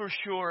 for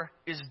sure,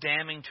 is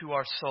damning to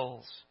our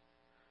souls.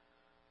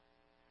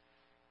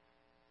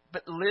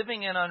 But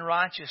living in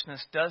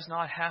unrighteousness does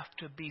not have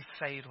to be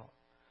fatal,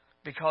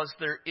 because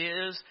there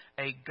is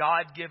a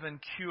God-given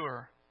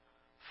cure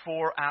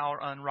for our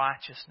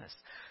unrighteousness.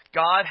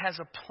 God has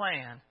a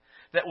plan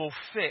that will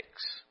fix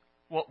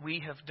what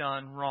we have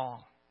done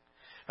wrong.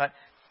 Right?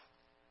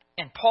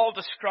 And Paul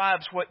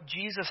describes what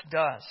Jesus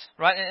does.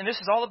 Right? And this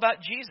is all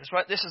about Jesus.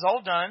 Right? This is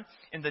all done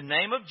in the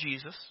name of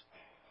Jesus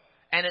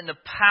and in the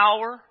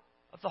power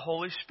of the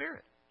Holy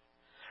Spirit.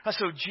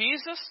 So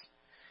Jesus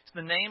is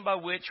the name by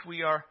which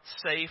we are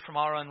saved from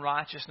our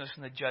unrighteousness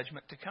and the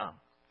judgment to come.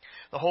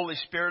 The Holy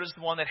Spirit is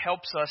the one that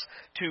helps us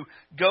to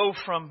go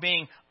from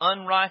being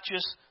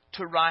unrighteous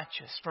to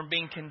righteous, from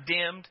being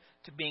condemned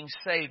to being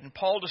saved. And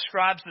Paul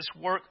describes this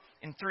work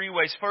in three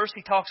ways. First,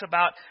 he talks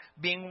about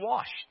being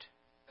washed.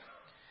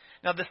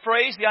 Now, the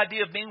phrase, the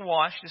idea of being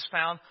washed, is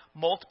found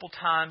multiple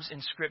times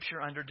in Scripture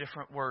under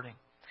different wording.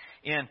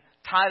 In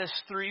Titus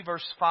 3,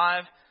 verse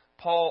 5,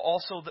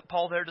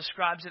 Paul there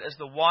describes it as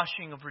the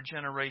washing of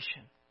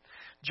regeneration.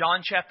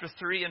 John chapter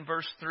 3 and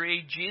verse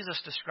 3,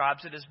 Jesus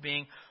describes it as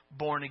being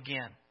born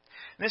again.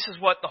 And this is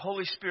what the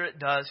Holy Spirit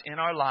does in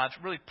our lives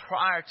really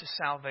prior to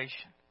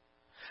salvation.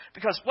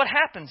 Because what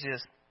happens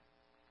is,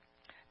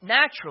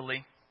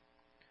 naturally,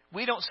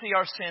 we don't see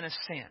our sin as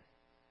sin.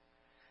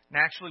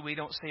 Naturally, we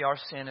don't see our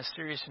sin as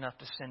serious enough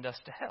to send us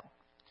to hell.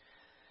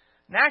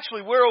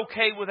 Naturally, we're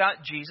okay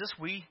without Jesus.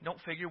 We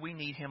don't figure we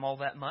need Him all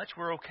that much.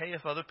 We're okay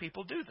if other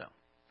people do, though.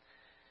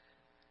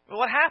 But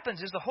what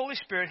happens is the Holy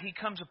Spirit, He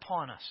comes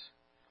upon us.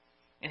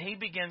 And He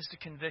begins to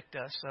convict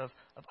us of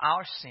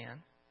our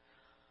sin,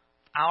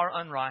 our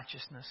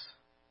unrighteousness,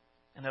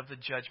 and of the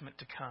judgment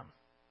to come.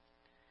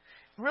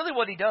 Really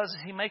what He does is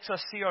He makes us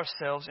see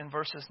ourselves in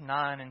verses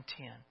 9 and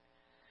 10.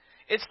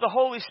 It's the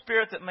Holy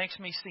Spirit that makes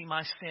me see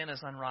my sin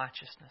as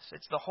unrighteousness.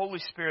 It's the Holy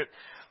Spirit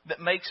that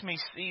makes me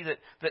see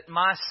that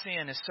my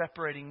sin is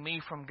separating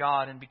me from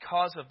God. And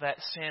because of that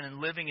sin and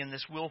living in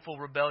this willful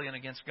rebellion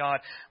against God,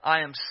 I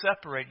am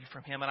separated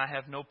from Him and I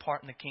have no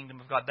part in the kingdom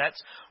of God.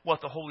 That's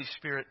what the Holy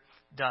Spirit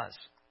does.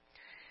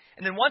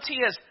 And then once He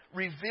has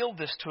revealed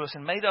this to us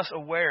and made us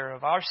aware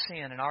of our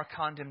sin and our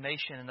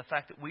condemnation and the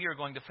fact that we are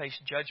going to face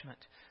judgment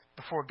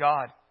before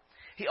God,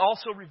 He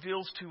also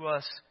reveals to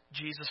us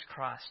Jesus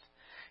Christ.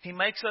 He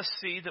makes us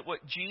see that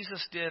what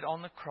Jesus did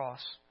on the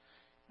cross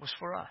was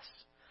for us.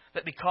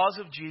 That because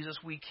of Jesus,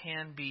 we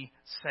can be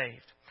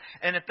saved.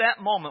 And at that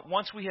moment,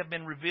 once we have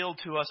been revealed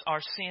to us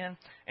our sin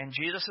and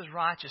Jesus'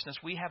 righteousness,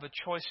 we have a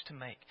choice to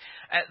make.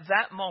 At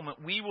that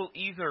moment, we will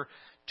either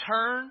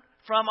turn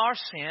from our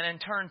sin and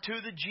turn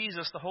to the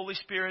Jesus the Holy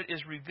Spirit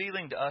is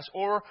revealing to us,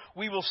 or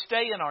we will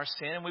stay in our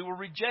sin and we will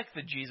reject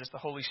the Jesus the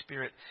Holy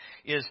Spirit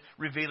is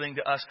revealing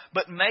to us.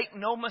 But make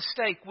no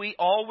mistake, we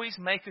always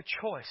make a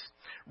choice.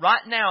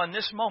 Right now, in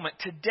this moment,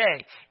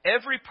 today,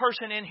 every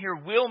person in here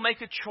will make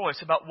a choice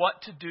about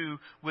what to do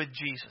with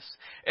Jesus.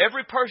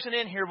 Every person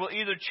in here will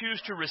either choose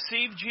to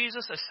receive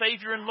Jesus as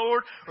Savior and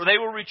Lord, or they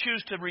will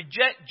choose to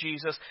reject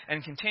Jesus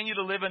and continue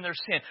to live in their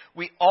sin.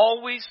 We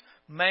always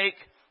make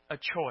a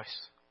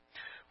choice.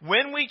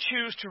 When we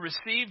choose to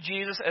receive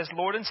Jesus as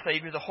Lord and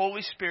Savior, the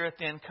Holy Spirit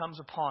then comes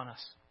upon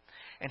us.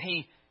 And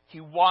He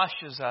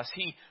washes us.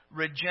 He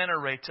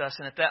regenerates us.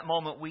 And at that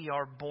moment, we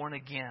are born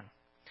again.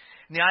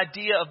 And the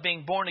idea of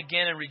being born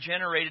again and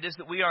regenerated is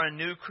that we are a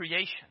new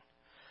creation.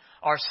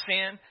 Our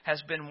sin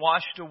has been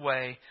washed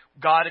away.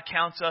 God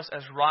accounts us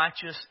as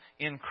righteous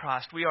in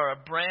Christ. We are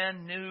a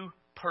brand new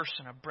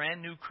person, a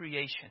brand new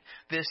creation.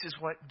 This is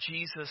what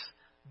Jesus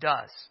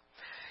does.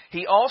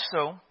 He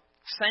also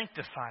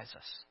sanctifies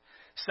us.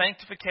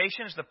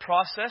 Sanctification is the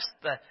process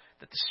that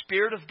the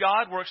Spirit of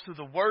God works through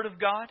the Word of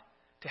God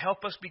to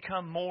help us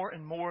become more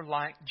and more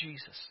like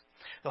Jesus.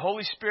 The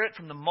Holy Spirit,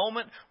 from the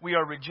moment we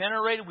are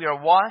regenerated, we are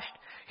washed,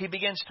 He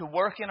begins to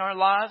work in our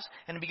lives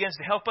and He begins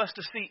to help us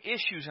to see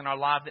issues in our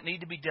life that need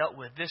to be dealt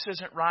with. This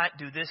isn't right,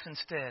 do this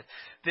instead.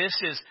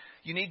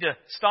 You need to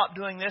stop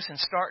doing this and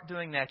start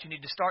doing that. You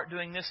need to start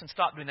doing this and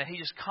stop doing that. He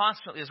just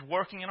constantly is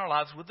working in our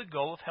lives with the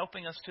goal of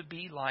helping us to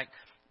be like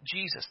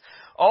Jesus.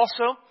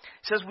 Also,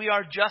 it says we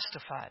are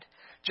justified.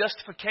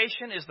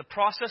 Justification is the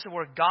process of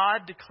where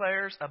God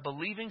declares a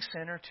believing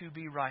sinner to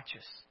be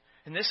righteous.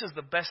 And this is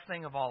the best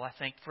thing of all, I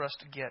think, for us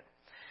to get.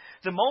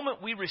 The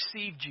moment we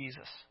receive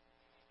Jesus,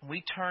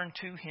 we turn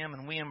to Him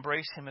and we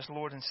embrace Him as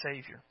Lord and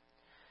Savior,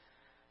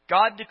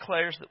 God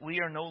declares that we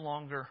are no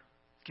longer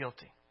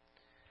guilty.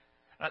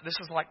 This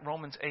is like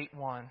Romans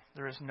 8:1.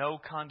 There is no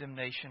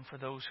condemnation for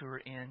those who are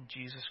in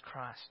Jesus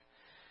Christ.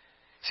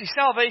 See,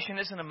 salvation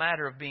isn't a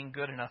matter of being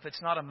good enough.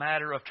 It's not a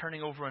matter of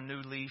turning over a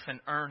new leaf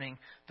and earning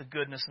the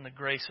goodness and the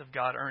grace of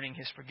God, earning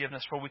His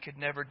forgiveness, for we could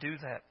never do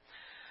that.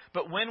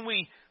 But when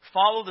we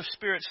follow the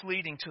Spirit's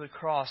leading to the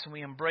cross and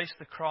we embrace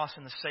the cross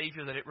and the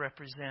Savior that it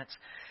represents,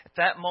 at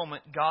that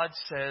moment God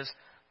says,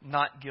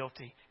 not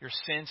guilty. Your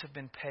sins have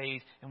been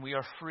paid and we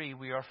are free.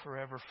 We are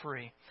forever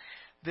free.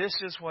 This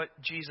is what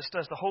Jesus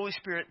does. The Holy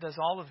Spirit does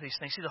all of these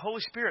things. See, the Holy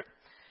Spirit,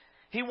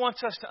 He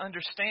wants us to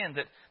understand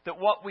that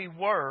what we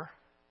were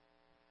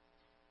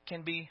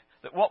can be,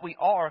 that what we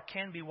are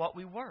can be what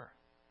we were.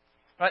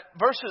 Right?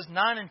 Verses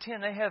 9 and 10,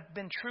 they have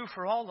been true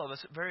for all of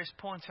us at various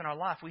points in our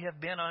life. We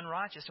have been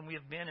unrighteous and we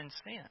have been in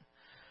sin.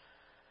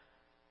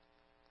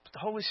 But the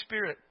Holy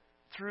Spirit,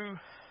 through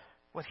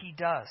what He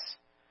does,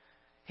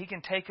 He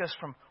can take us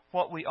from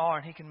what we are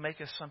and He can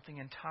make us something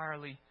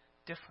entirely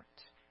different.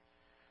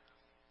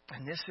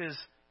 And this is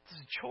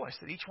a choice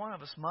that each one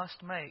of us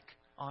must make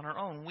on our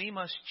own. We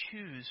must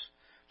choose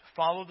to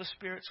follow the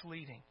Spirit's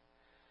leading,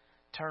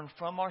 turn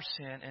from our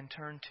sin and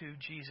turn to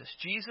Jesus.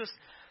 Jesus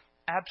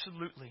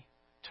absolutely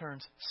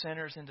turns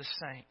sinners into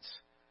saints,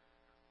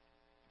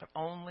 but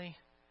only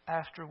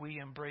after we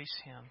embrace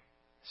Him,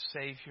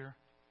 Savior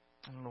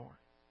and Lord.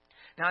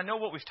 Now, I know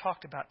what we've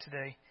talked about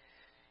today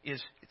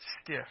it's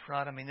stiff,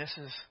 right? I mean, this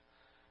is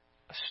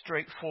a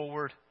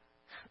straightforward,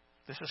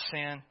 this is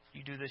sin,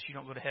 you do this, you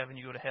don't go to heaven,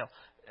 you go to hell.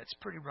 It's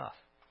pretty rough.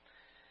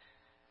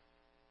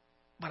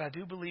 But I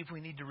do believe we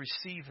need to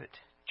receive it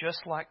just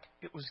like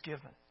it was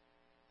given.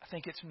 I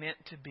think it's meant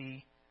to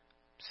be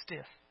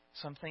stiff.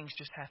 Some things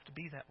just have to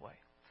be that way.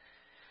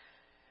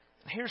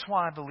 Here's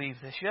why I believe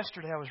this.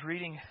 Yesterday I was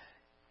reading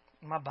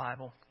my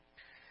Bible,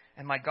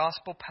 and my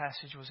gospel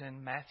passage was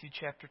in Matthew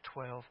chapter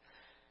 12.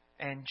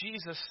 And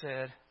Jesus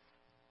said,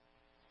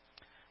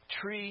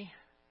 "A tree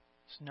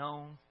is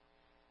known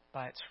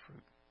by its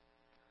fruit."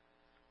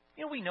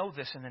 You know, we know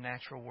this in the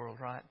natural world,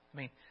 right? I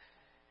mean,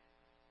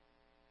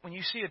 when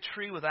you see a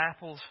tree with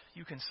apples,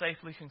 you can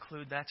safely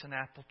conclude that's an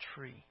apple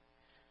tree.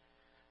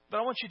 But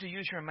I want you to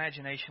use your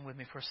imagination with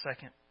me for a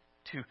second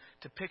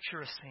to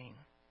picture a scene.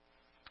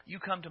 You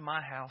come to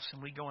my house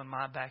and we go in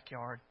my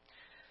backyard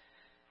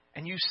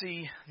and you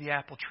see the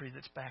apple tree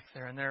that's back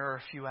there and there are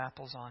a few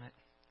apples on it.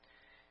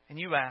 And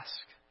you ask,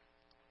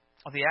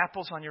 "Are the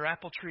apples on your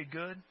apple tree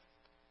good?"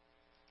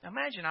 Now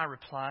imagine I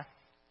reply,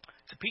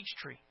 "It's a peach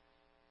tree."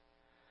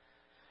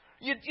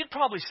 You'd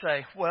probably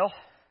say, "Well,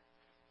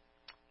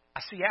 I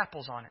see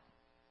apples on it.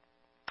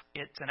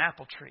 It's an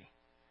apple tree."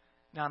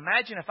 Now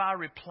imagine if I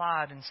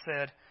replied and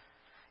said,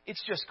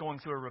 "It's just going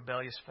through a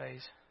rebellious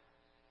phase."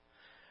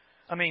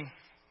 I mean,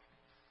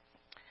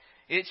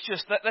 it's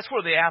just, that's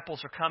where the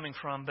apples are coming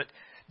from. But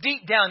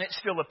deep down, it's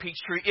still a peach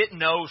tree. It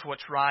knows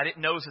what's right. It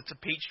knows it's a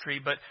peach tree.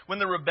 But when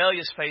the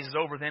rebellious phase is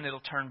over, then it'll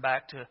turn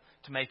back to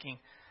making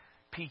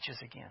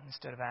peaches again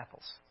instead of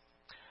apples.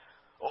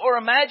 Or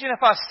imagine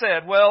if I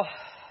said, "Well,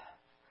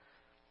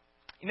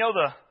 you know,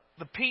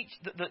 the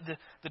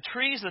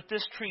trees that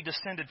this tree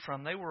descended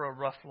from, they were a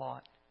rough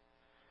lot.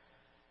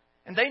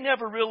 And they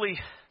never really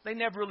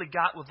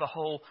got with the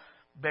whole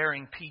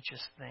bearing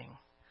peaches thing.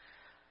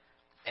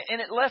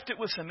 And it left it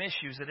with some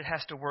issues that it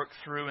has to work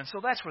through. And so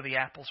that's where the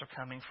apples are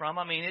coming from.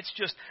 I mean, it's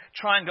just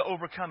trying to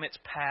overcome its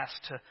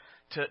past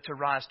to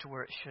rise to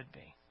where it should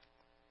be."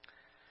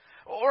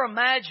 Or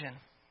imagine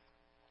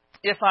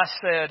if I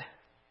said,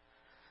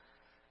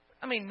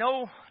 I mean,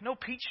 no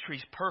peach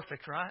tree's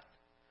perfect, right?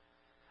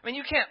 I mean,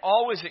 you can't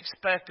always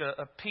expect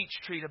a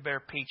peach tree to bear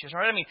peaches,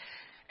 right? I mean,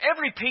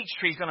 every peach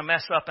tree is going to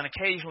mess up and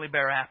occasionally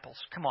bear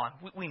apples. Come on,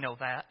 we know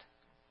that.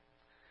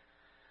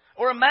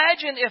 Or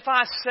imagine if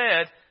I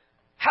said,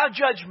 "How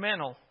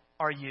judgmental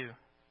are you?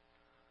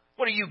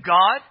 What are you,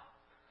 God?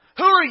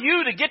 Who are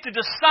you to get to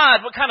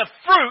decide what kind of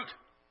fruit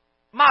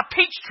my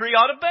peach tree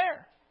ought to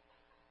bear?"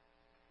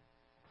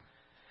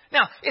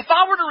 Now, if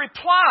I were to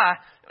reply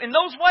in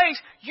those ways,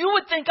 you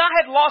would think I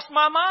had lost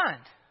my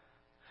mind.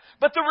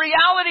 But the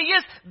reality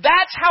is,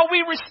 that's how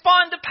we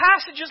respond to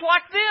passages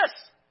like this.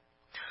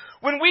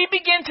 When we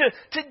begin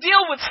to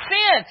deal with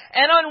sin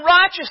and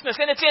unrighteousness,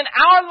 and it's in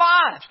our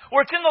lives,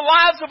 or it's in the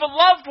lives of a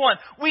loved one,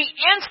 we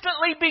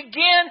instantly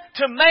begin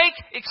to make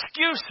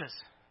excuses.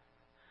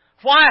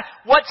 Why?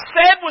 What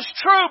said was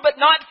true, but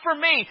not for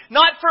me,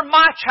 not for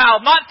my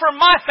child, not for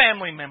my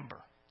family member.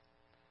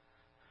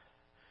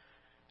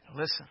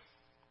 Listen.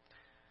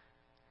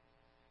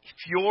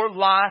 If your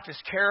life is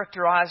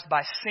characterized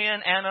by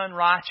sin and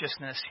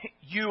unrighteousness,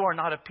 you are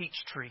not a peach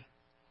tree.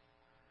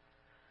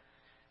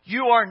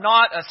 You are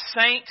not a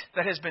saint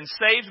that has been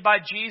saved by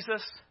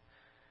Jesus.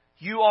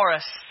 You are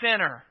a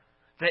sinner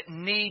that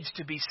needs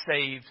to be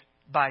saved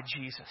by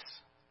Jesus.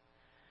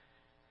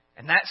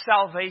 And that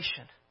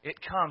salvation, it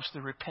comes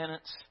through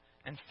repentance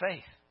and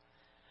faith.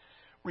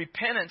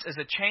 Repentance is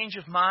a change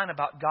of mind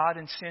about God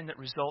and sin that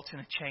results in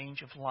a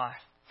change of life.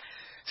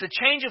 It's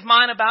a change of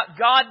mind about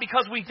God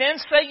because we then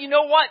say, you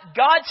know what?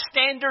 God's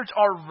standards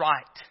are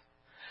right.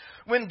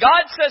 When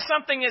God says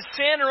something is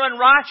sin or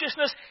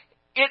unrighteousness,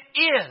 it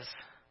is.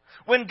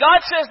 When God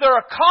says there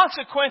are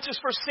consequences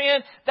for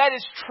sin, that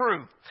is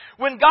true.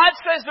 When God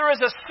says there is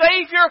a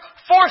Savior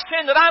for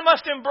sin that I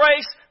must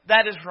embrace,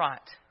 that is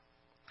right.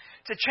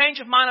 It's a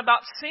change of mind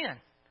about sin.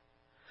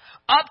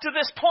 Up to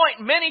this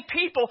point, many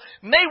people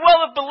may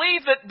well have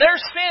believed that their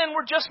sin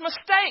were just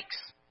mistakes.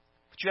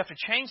 But you have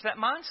to change that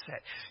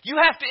mindset.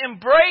 You have to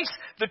embrace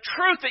the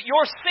truth that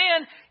your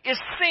sin is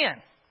sin.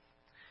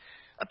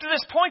 Up to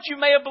this point, you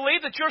may have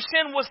believed that your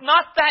sin was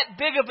not that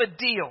big of a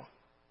deal.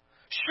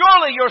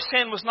 Surely your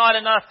sin was not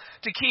enough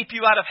to keep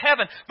you out of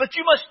heaven. But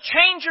you must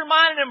change your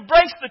mind and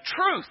embrace the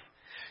truth.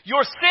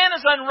 Your sin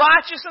is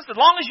unrighteousness. As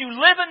long as you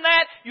live in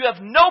that, you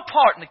have no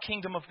part in the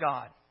kingdom of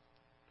God.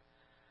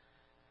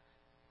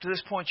 To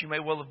this point, you may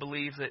well have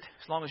believed that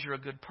as long as you're a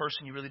good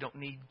person, you really don't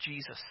need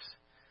Jesus.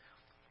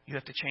 You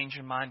have to change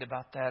your mind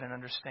about that and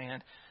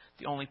understand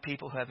the only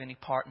people who have any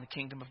part in the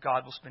kingdom of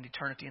God will spend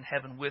eternity in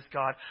heaven with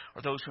God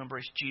are those who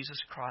embrace Jesus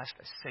Christ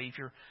as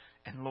Savior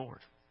and Lord.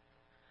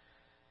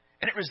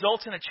 And it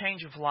results in a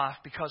change of life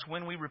because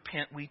when we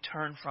repent, we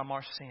turn from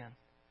our sin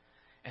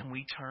and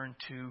we turn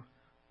to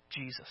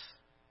Jesus.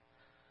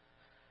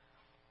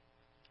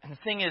 And the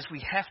thing is, we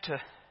have to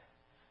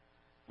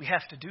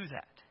do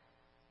that.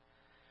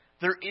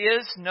 There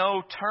is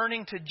no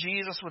turning to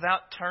Jesus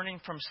without turning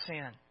from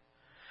sin.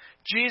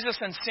 Jesus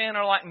and sin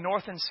are like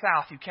north and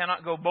south. You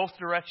cannot go both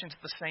directions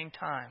at the same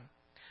time.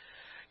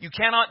 You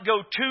cannot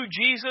go to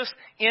Jesus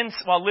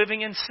while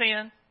living in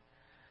sin.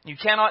 You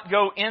cannot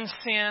go in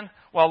sin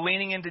while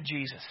leaning into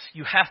Jesus.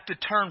 You have to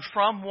turn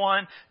from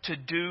one to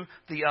do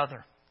the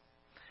other.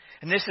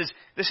 And this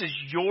is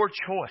your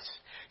choice.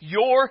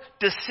 Your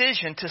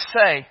decision to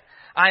say,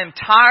 I am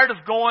tired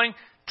of going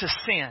to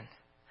sin.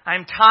 I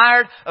am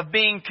tired of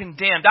being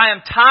condemned. I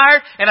am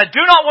tired and I do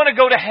not want to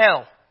go to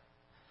hell.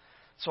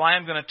 So I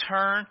am going to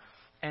turn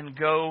and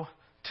go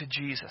to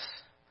Jesus.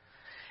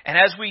 And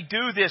as we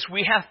do this,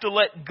 we have to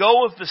let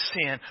go of the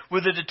sin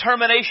with the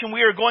determination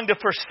we are going to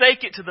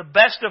forsake it to the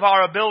best of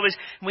our abilities.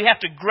 And we have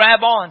to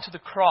grab on to the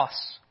cross.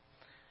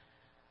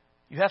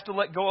 You have to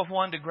let go of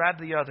one to grab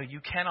the other.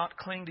 You cannot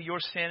cling to your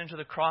sin and to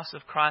the cross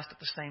of Christ at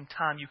the same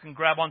time. You can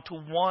grab on to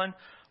one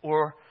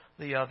or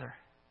the other.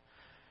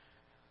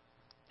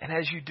 And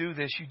as you do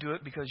this, you do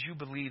it because you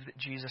believe that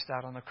Jesus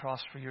died on the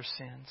cross for your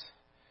sins.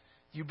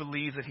 You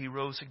believe that He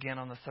rose again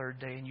on the third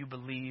day, and you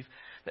believe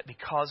that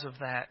because of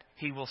that,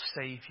 He will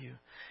save you.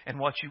 And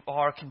what you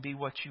are can be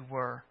what you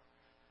were.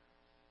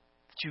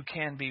 That you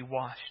can be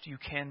washed. You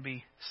can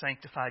be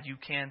sanctified. You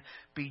can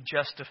be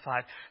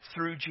justified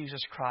through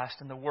Jesus Christ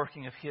and the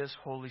working of His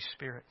Holy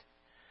Spirit.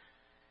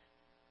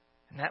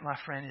 And that, my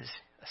friend, is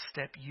a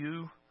step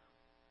you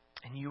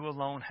and you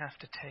alone have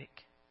to take.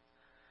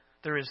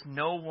 There is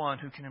no one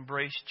who can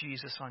embrace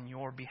Jesus on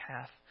your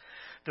behalf.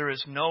 There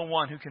is no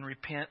one who can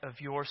repent of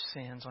your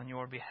sins on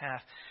your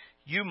behalf.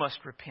 You must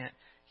repent.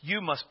 You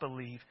must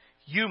believe.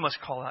 You must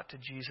call out to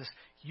Jesus.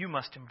 You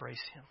must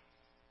embrace Him.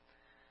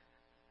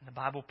 And the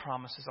Bible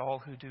promises all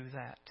who do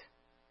that,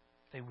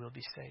 they will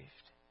be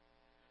saved.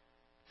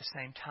 At the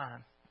same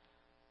time,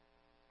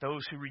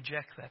 those who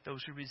reject that,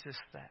 those who resist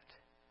that,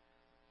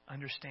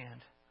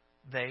 understand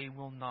they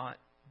will not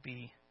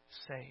be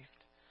saved.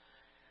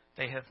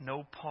 They have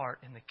no part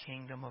in the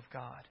kingdom of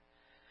God.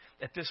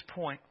 At this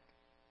point,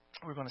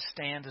 we're going to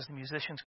stand as the musicians